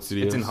Hollywood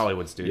Studios. It's in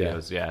Hollywood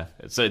Studios. Yeah.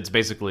 So it's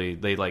basically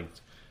they like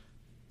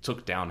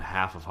took down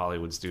half of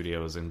Hollywood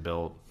Studios and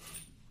built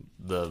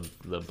the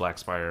Black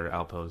Spire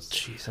Outpost.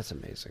 Jeez, that's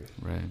amazing.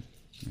 Right.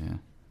 Yeah.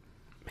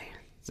 Man,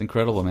 it's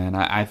incredible, man.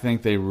 I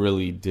think they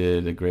really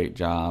did a great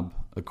job,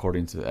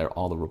 according to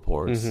all the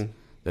reports,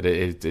 that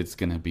it's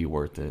going to be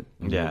worth it.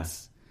 Yeah.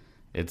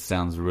 It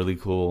sounds really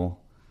cool,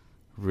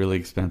 really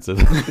expensive.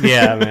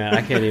 Yeah, man,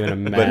 I can't even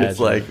imagine. But it's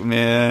like,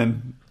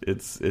 man,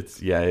 it's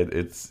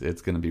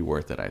going to be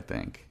worth it, I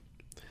think.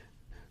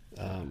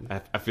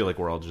 I feel like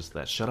we're all just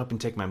that. Shut up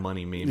and take my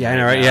money, meme. Yeah, I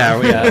know, right?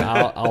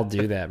 Yeah. I'll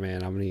do that,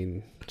 man. I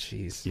mean,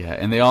 jeez. Yeah,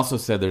 and they also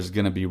said there's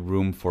going to be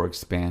room for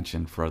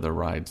expansion for other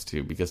rides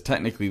too, because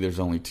technically there's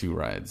only 2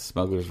 rides: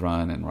 Smuggler's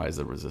Run and Rise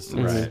of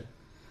Resistance. Right.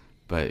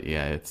 But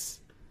yeah, it's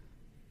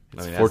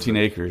 14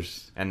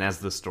 acres, and as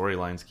the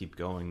storylines keep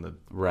going,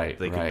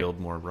 they can build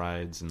more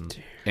rides,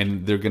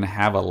 and they're going to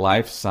have a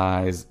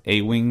life-size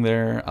A-wing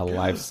there, a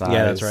life-size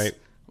that's right,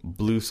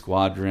 Blue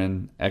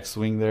Squadron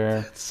X-wing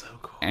there. That's so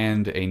cool.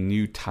 And a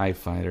new TIE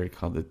fighter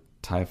called the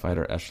TIE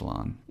Fighter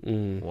Echelon.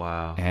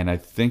 Wow. And I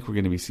think we're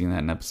going to be seeing that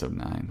in Episode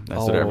 9.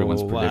 That's what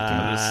everyone's predicting.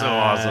 Wow. That's so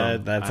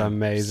awesome. That's I'm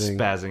amazing.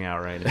 Spazzing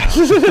out right now.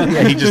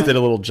 Yeah, he just did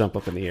a little jump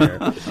up in the air.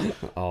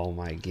 Oh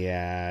my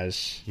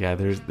gosh. Yeah,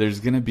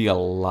 there's going to be a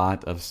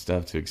lot of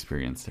stuff to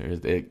experience there.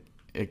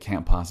 It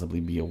can't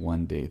possibly be a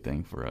one-day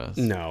thing for us.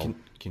 No.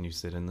 Can you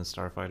sit in the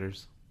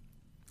Starfighters?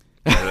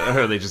 Or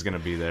are they just going to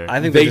be there?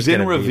 I think they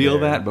didn't reveal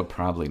that, but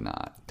probably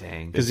not.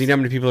 Dang. Because you know how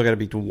many people are going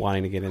to be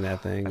wanting to get in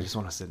that thing. I just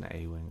want to sit in an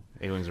A-Wing.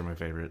 A-Wings are my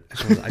favorite.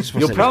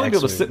 You'll probably be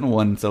able to sit in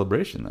one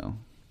Celebration, though.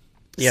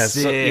 Yeah,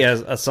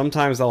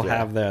 sometimes they'll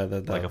have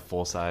the like a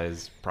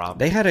full-size prop.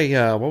 They had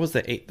a what was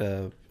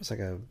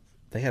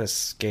they had a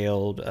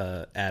scaled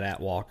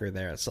AT-AT walker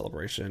there at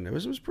Celebration. It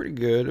was pretty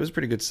good. It was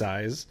pretty good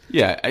size.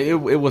 Yeah, it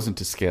wasn't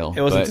to scale.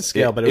 It wasn't to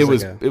scale, but it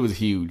was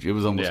huge. It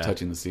was almost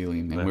touching the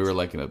ceiling, and we were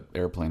like in an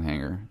airplane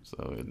hangar.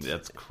 So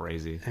that's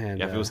crazy.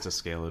 And, if it was to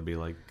scale, it'd be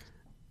like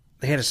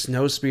they had a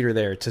snow speeder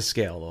there to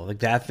scale though. Like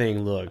that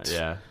thing looked.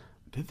 Yeah.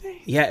 Did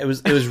they? Yeah, it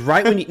was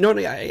right when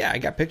you I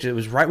got pictures. It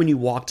was right when you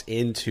walked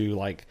into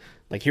like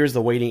here's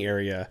the waiting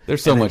area.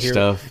 There's so much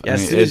stuff. Yeah,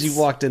 as soon as you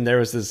walked in, there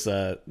was this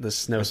snow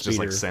speeder. It's just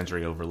like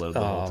sensory overload the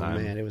whole time. Oh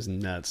man, it was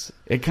nuts.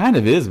 It kind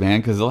of is,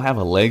 man, because they'll have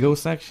a Lego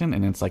section,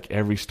 and it's like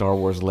every Star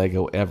Wars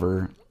Lego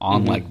ever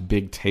on like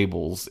big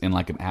tables in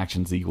like an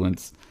action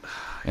sequence,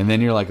 and then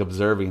you're like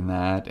observing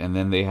that, and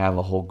then they have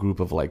a whole group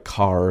of like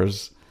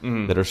cars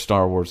that are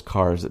Star Wars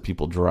cars that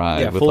people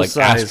drive with like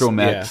size,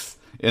 astromechs.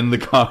 In the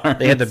car,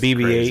 they had the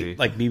BB-8, crazy.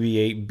 like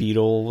BB-8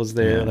 Beetle was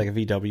there, like a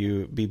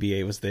VW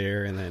BB-8 was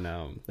there, and then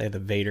they had the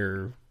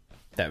Vader,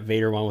 that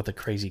Vader one with the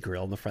crazy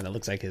grill in the front that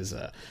looks like his.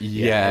 That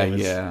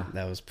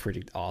was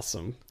pretty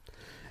awesome.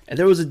 And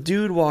there was a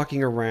dude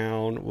walking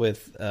around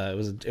with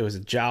it was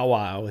a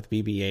Jawa with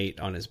BB-8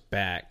 on his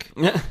back,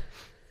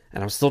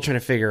 And I'm still trying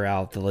to figure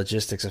out the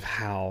logistics of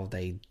how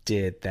they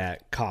did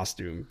that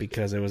costume,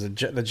 because it was the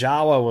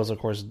Jawa was, of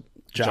course,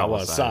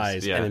 Jawa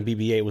size, and then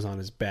BB-8 was on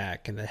his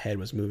back, and the head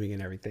was moving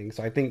and everything.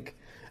 So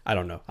I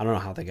don't know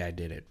how the guy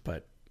did it,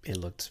 but it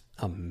looked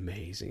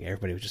amazing.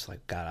 Everybody was just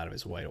like got out of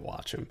his way to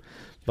watch him.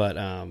 But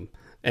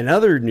in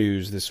other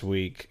news this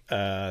week,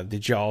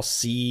 did y'all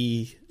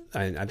see?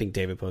 I think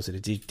David posted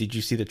it. Did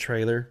you see the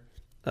trailer?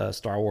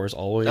 Star Wars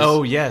Always.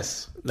 Oh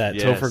yes, that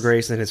Topher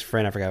Grace and his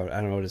friend. I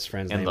don't know what his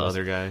friend's name was.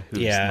 And the other guy,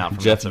 who's not from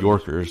Jeff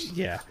Yorkers.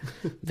 Yeah,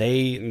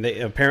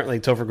 they apparently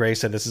Topher Grace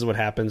said this is what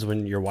happens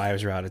when your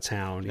wives are out of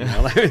town, you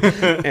know.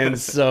 And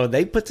so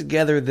they put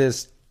together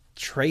this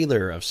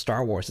trailer of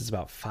Star Wars. It's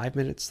about 5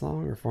 minutes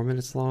long or 4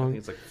 minutes long. I think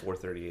it's like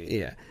 4:38.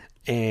 Yeah,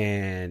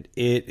 and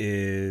it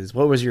is.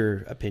 What was your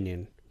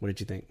opinion? What did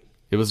you think?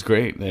 It was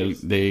great.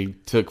 They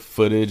took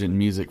footage and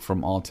music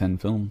from all 10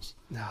 films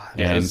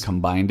and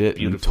combined it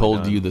and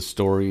told you the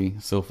story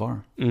so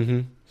far.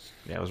 Mm-hmm.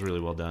 Yeah, it was really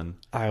well done.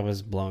 I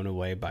was blown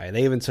away by it.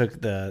 They even took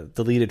the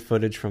deleted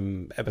footage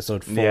from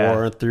episode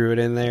 4 and threw it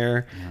in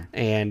there. Yeah.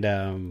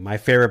 And my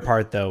favorite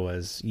part, though,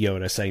 was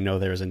Yoda saying, "No,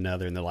 there's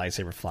another," and the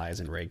lightsaber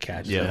flies and Rey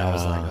catches it. I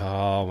was like,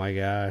 oh my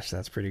gosh,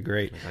 that's pretty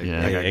great.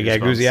 I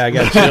got goosey. I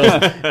got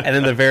chills. And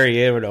then the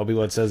very end when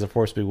Obi-Wan says, "The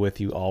Force be with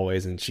you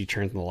always," and she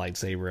turns the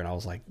lightsaber, and I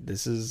was like,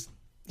 this is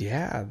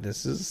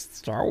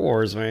Star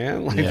Wars,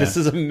 man. This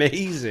is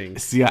amazing.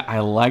 See, I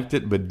liked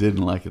it, but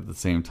didn't like it at the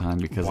same time,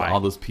 because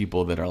all those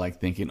people that are like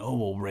thinking, "Oh,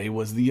 well, Rey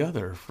was the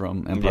other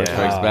from Empire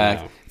Strikes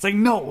Back." It's like,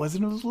 no, it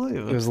wasn't. It was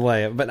Leia. It was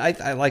Leia. But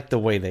I like the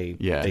way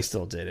they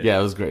still did it. Yeah,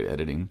 it was great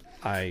editing.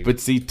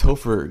 But see,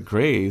 Topher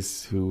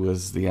Grace, who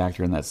was the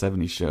actor in that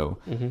 70s show,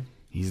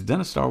 he's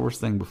done a Star Wars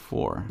thing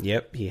before.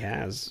 Yep, he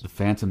has. The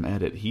Phantom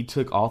Edit. He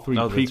took all 3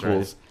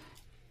 prequels,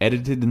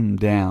 edited them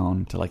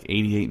down to like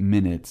 88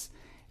 minutes,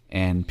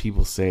 and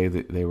people say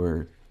that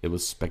it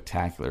was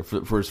spectacular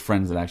for his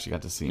friends that actually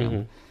got to see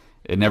him.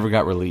 It never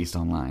got released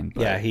online.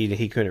 But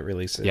he couldn't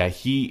release it. Yeah,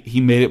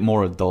 he made it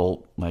more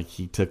adult. Like,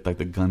 he took like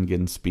the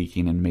Gungan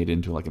speaking and made it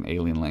into like an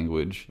alien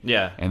language.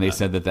 Yeah, and they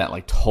said that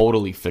like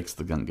totally fixed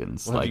the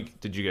Gungans. Well,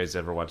 did you guys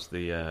ever watch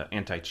the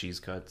anti-cheese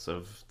cuts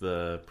of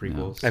the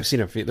prequels? No. I've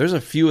seen a few. There's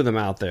a few of them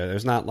out there.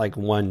 There's not like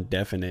one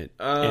definite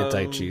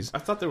anti-cheese. I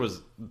thought there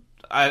was.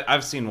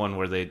 I've seen one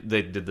where they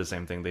did the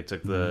same thing. They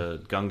took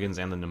the Gungans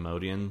and the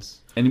Nemodians,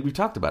 and we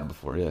talked about it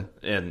before,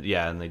 and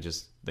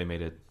they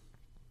made it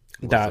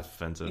not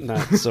offensive,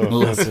 not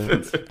so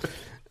offensive.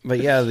 But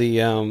yeah,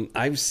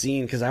 I've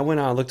seen, because I went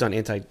on and looked on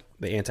the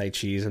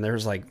anti-cheese, and there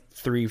was like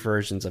 3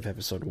 versions of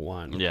episode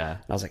 1. Yeah,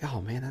 and I was like,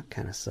 oh man, that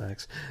kind of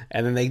sucks.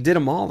 And then they did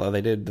them all though. They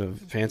did the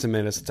Phantom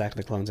Menace, Attack of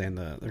the Clones, and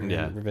the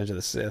Revenge of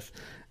the Sith.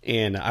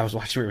 And I was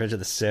watching Revenge of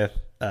the Sith.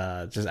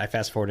 I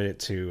fast forwarded it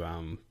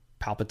to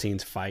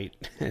Palpatine's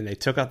fight, and they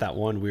took out that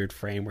one weird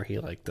frame where he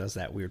like does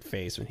that weird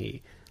face when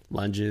he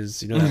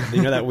lunges. You know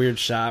that weird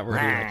shot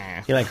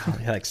where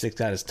he sticks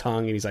out his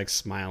tongue and he's like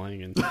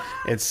smiling, and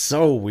it's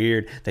so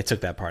weird. They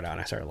took that part out, and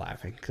I started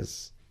laughing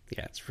because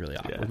it's really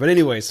awkward. Yeah. But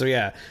anyway, so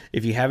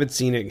if you haven't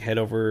seen it, head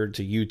over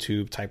to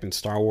YouTube, type in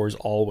Star Wars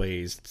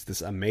Always. It's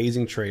this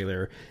amazing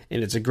trailer,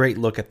 and it's a great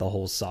look at the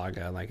whole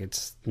saga. Like,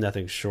 it's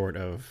nothing short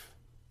of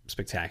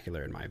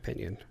spectacular in my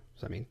opinion.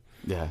 So, I mean,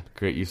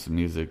 great use of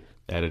music,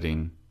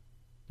 editing.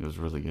 It was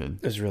really good.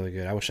 It was really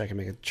good. I wish I could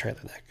make a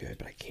trailer that good,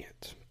 but I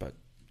can't. But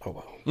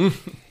oh well.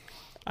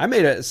 I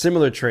made a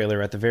similar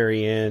trailer at the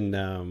very end.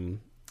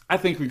 I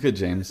think we could,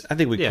 James. I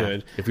think we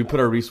could. If we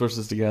put our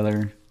resources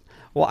together.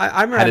 Well,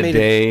 I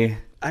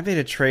made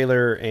a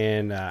trailer,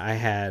 and I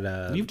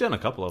had... You've done a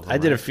couple of them. I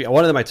did a few.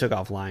 One of them I took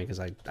offline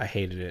because I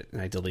hated it, and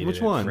I deleted it.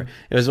 Which one?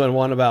 It was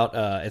one about...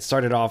 it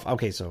started off...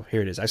 Okay, so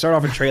here it is. I started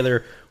off a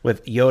trailer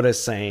with Yoda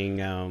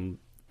saying...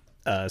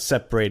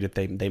 separated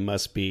they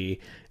must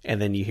be, and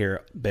then you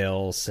hear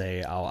Bill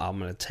say, I'm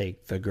gonna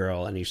take the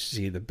girl, and you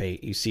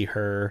see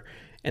her,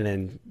 and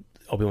then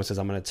Obi-Wan says,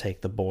 I'm gonna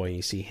take the boy, and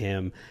you see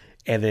him,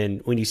 and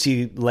then when you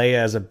see Leia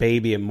as a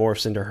baby, it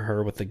morphs into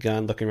her with the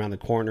gun looking around the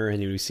corner,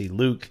 and then you see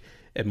Luke,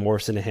 it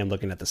morphs into him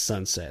looking at the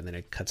sunset, and then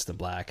it cuts to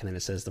black, and then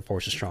it says, the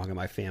Force is strong in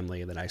my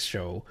family, and then I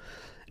show,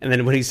 and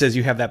then when he says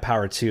you have that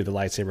power too, the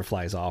lightsaber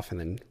flies off, and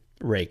then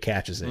Rey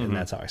catches it, and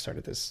that's how I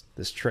started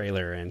this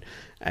trailer, and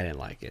I didn't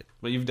like it.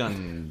 But you've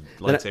done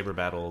lightsaber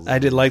battles. I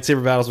did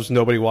lightsaber battles, which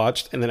nobody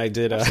watched, and then I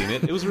did... I've seen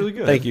it. It was really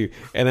good. Thank you.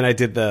 And then I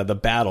did the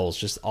battles,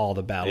 just all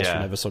the battles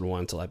from episode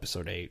 1 till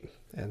episode 8.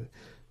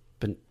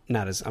 But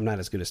I'm not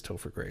as good as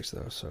Topher Grace,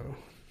 though, so...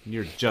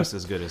 You're just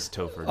as good as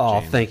Topher,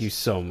 Oh, James. thank you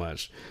so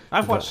much.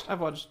 I've watched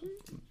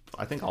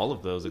I think all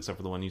of those except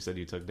for the one you said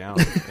you took down,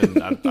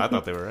 and I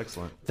thought they were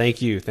excellent.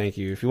 Thank you.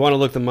 If you want to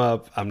look them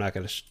up, I'm not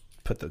going to...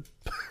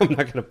 I'm not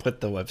going to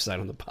put the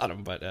website on the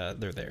bottom, but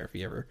they're there if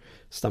you ever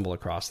stumble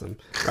across them.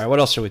 All right, what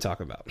else should we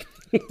talk about?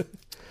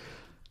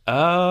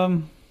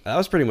 That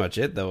was pretty much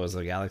it, though. Was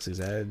the Galaxy's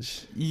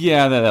Edge?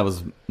 Yeah, that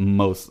was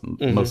mostly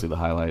the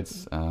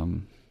highlights.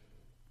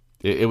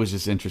 It was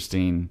just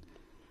interesting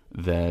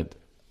that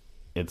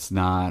it's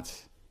not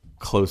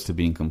close to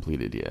being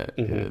completed yet.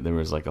 There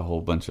was like a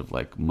whole bunch of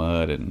like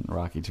mud and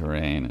rocky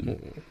terrain,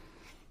 and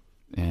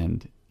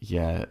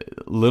Yeah,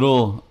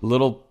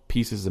 little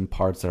pieces and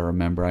parts that I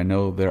remember. I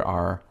know there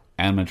are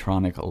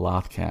animatronic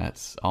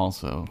Lothcats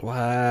also.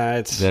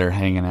 What? That are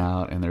hanging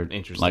out and they're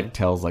like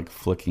tails like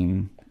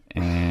flicking.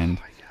 And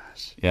oh my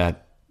gosh. Yeah,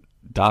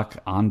 Doc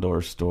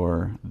Ondor's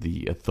store,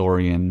 the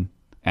Athorian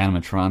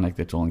animatronic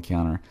that you'll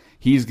encounter,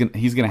 he's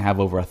gonna have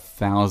over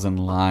 1,000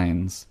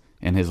 lines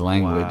in his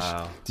language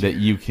that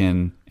you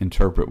can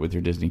interpret with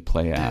your Disney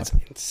Play app. That's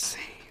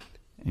insane.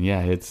 And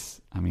yeah,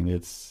 it's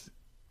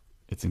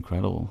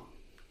incredible.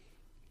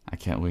 I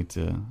can't wait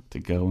to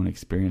go and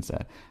experience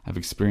that. I've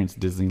experienced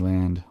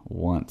Disneyland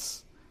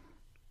once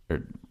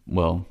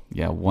while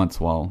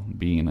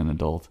being an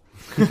adult.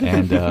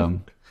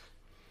 And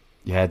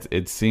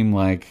it seemed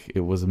like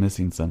it was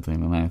missing something,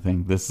 and I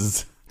think this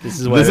is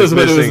what it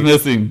was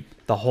missing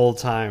the whole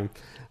time.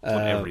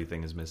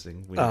 Everything is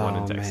missing. We have one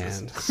in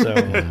Texas.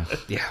 Man.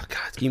 So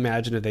God, can you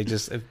imagine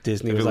if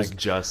Disney was like,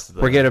 just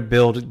we're gonna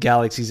build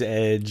Galaxy's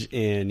Edge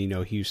in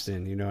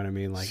Houston? You know what I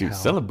mean? Like,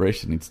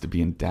 Celebration needs to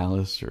be in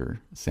Dallas or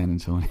San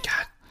Antonio.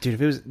 God, dude,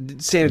 if it was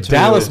San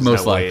Antonio, Dallas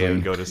most likely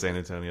go to San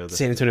Antonio.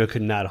 San Antonio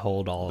could not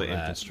hold all of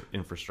that. The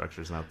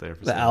infrastructure's not there.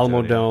 For the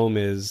Alamo Dome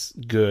is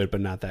good, but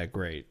not that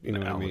great. You know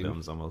what I mean? Alamo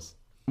Dome's almost.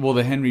 Well,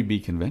 the Henry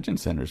B. Convention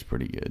Center is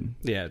pretty good.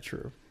 Yeah,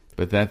 true.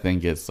 But that thing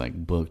gets like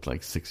booked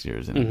like 6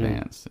 years in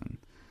advance, and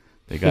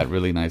they got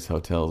really nice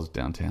hotels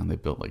downtown. They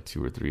built like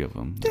 2 or 3 of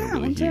them. They're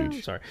really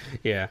huge. Sorry,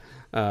 yeah.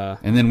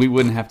 And then we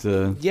wouldn't have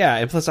to. Yeah,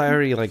 and plus I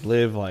already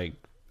live I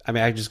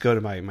just go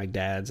to my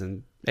dad's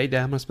and, hey,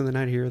 Dad, I'm going to spend the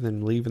night here,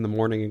 then leave in the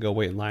morning and go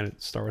wait in line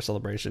at Star Wars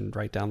Celebration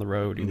right down the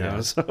road, you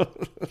know? So.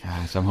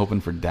 Gosh, I'm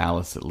hoping for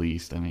Dallas at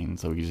least. I mean,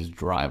 so we can just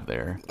drive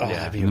there. Oh,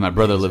 yeah. And my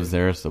brother lives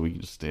there, so we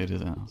can just stay at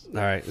his house.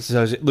 All right.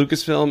 So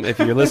Lucasfilm, if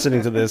you're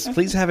listening to this,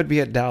 please have it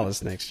be at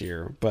Dallas next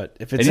year. But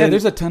if it's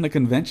there's a ton of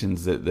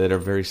conventions that are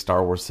very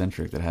Star Wars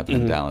centric that happen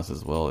in Dallas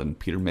as well. And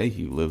Peter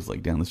Mayhew lives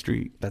like down the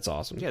street. That's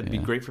awesome. Yeah, it'd be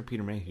great for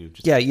Peter Mayhew.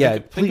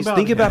 Just please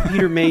think about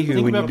Peter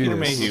Mayhew when you do this. Peter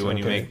Mayhew when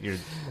you make your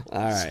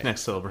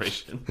next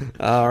celebration.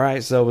 All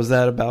right. So was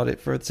that about it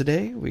for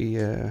today?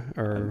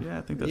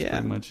 I think that's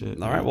pretty much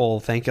it. All right. Well,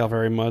 thank y'all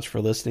very much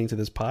for listening to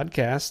this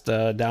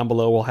podcast. Down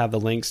below, we'll have the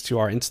links to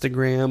our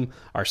Instagram,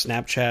 our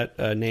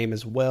Snapchat name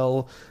as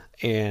well,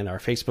 and our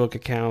Facebook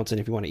accounts.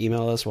 And if you want to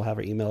email us, we'll have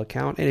our email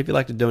account. And if you'd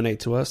like to donate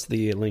to us,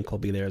 the link will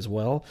be there as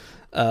well.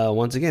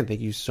 Once again,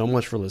 thank you so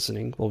much for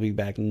listening. We'll be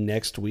back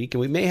next week,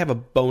 and we may have a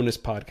bonus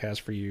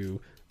podcast for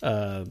you.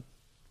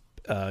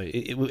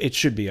 It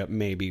should be up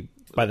maybe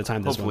by the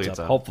time this one's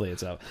up. Hopefully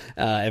it's up.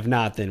 If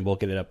not, then we'll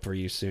get it up for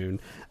you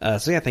soon.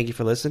 So yeah, thank you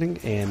for listening,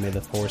 and may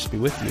the Force be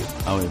with you.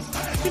 Always.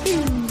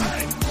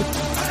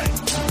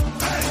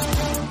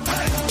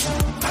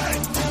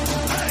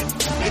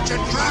 It's a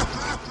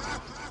trap!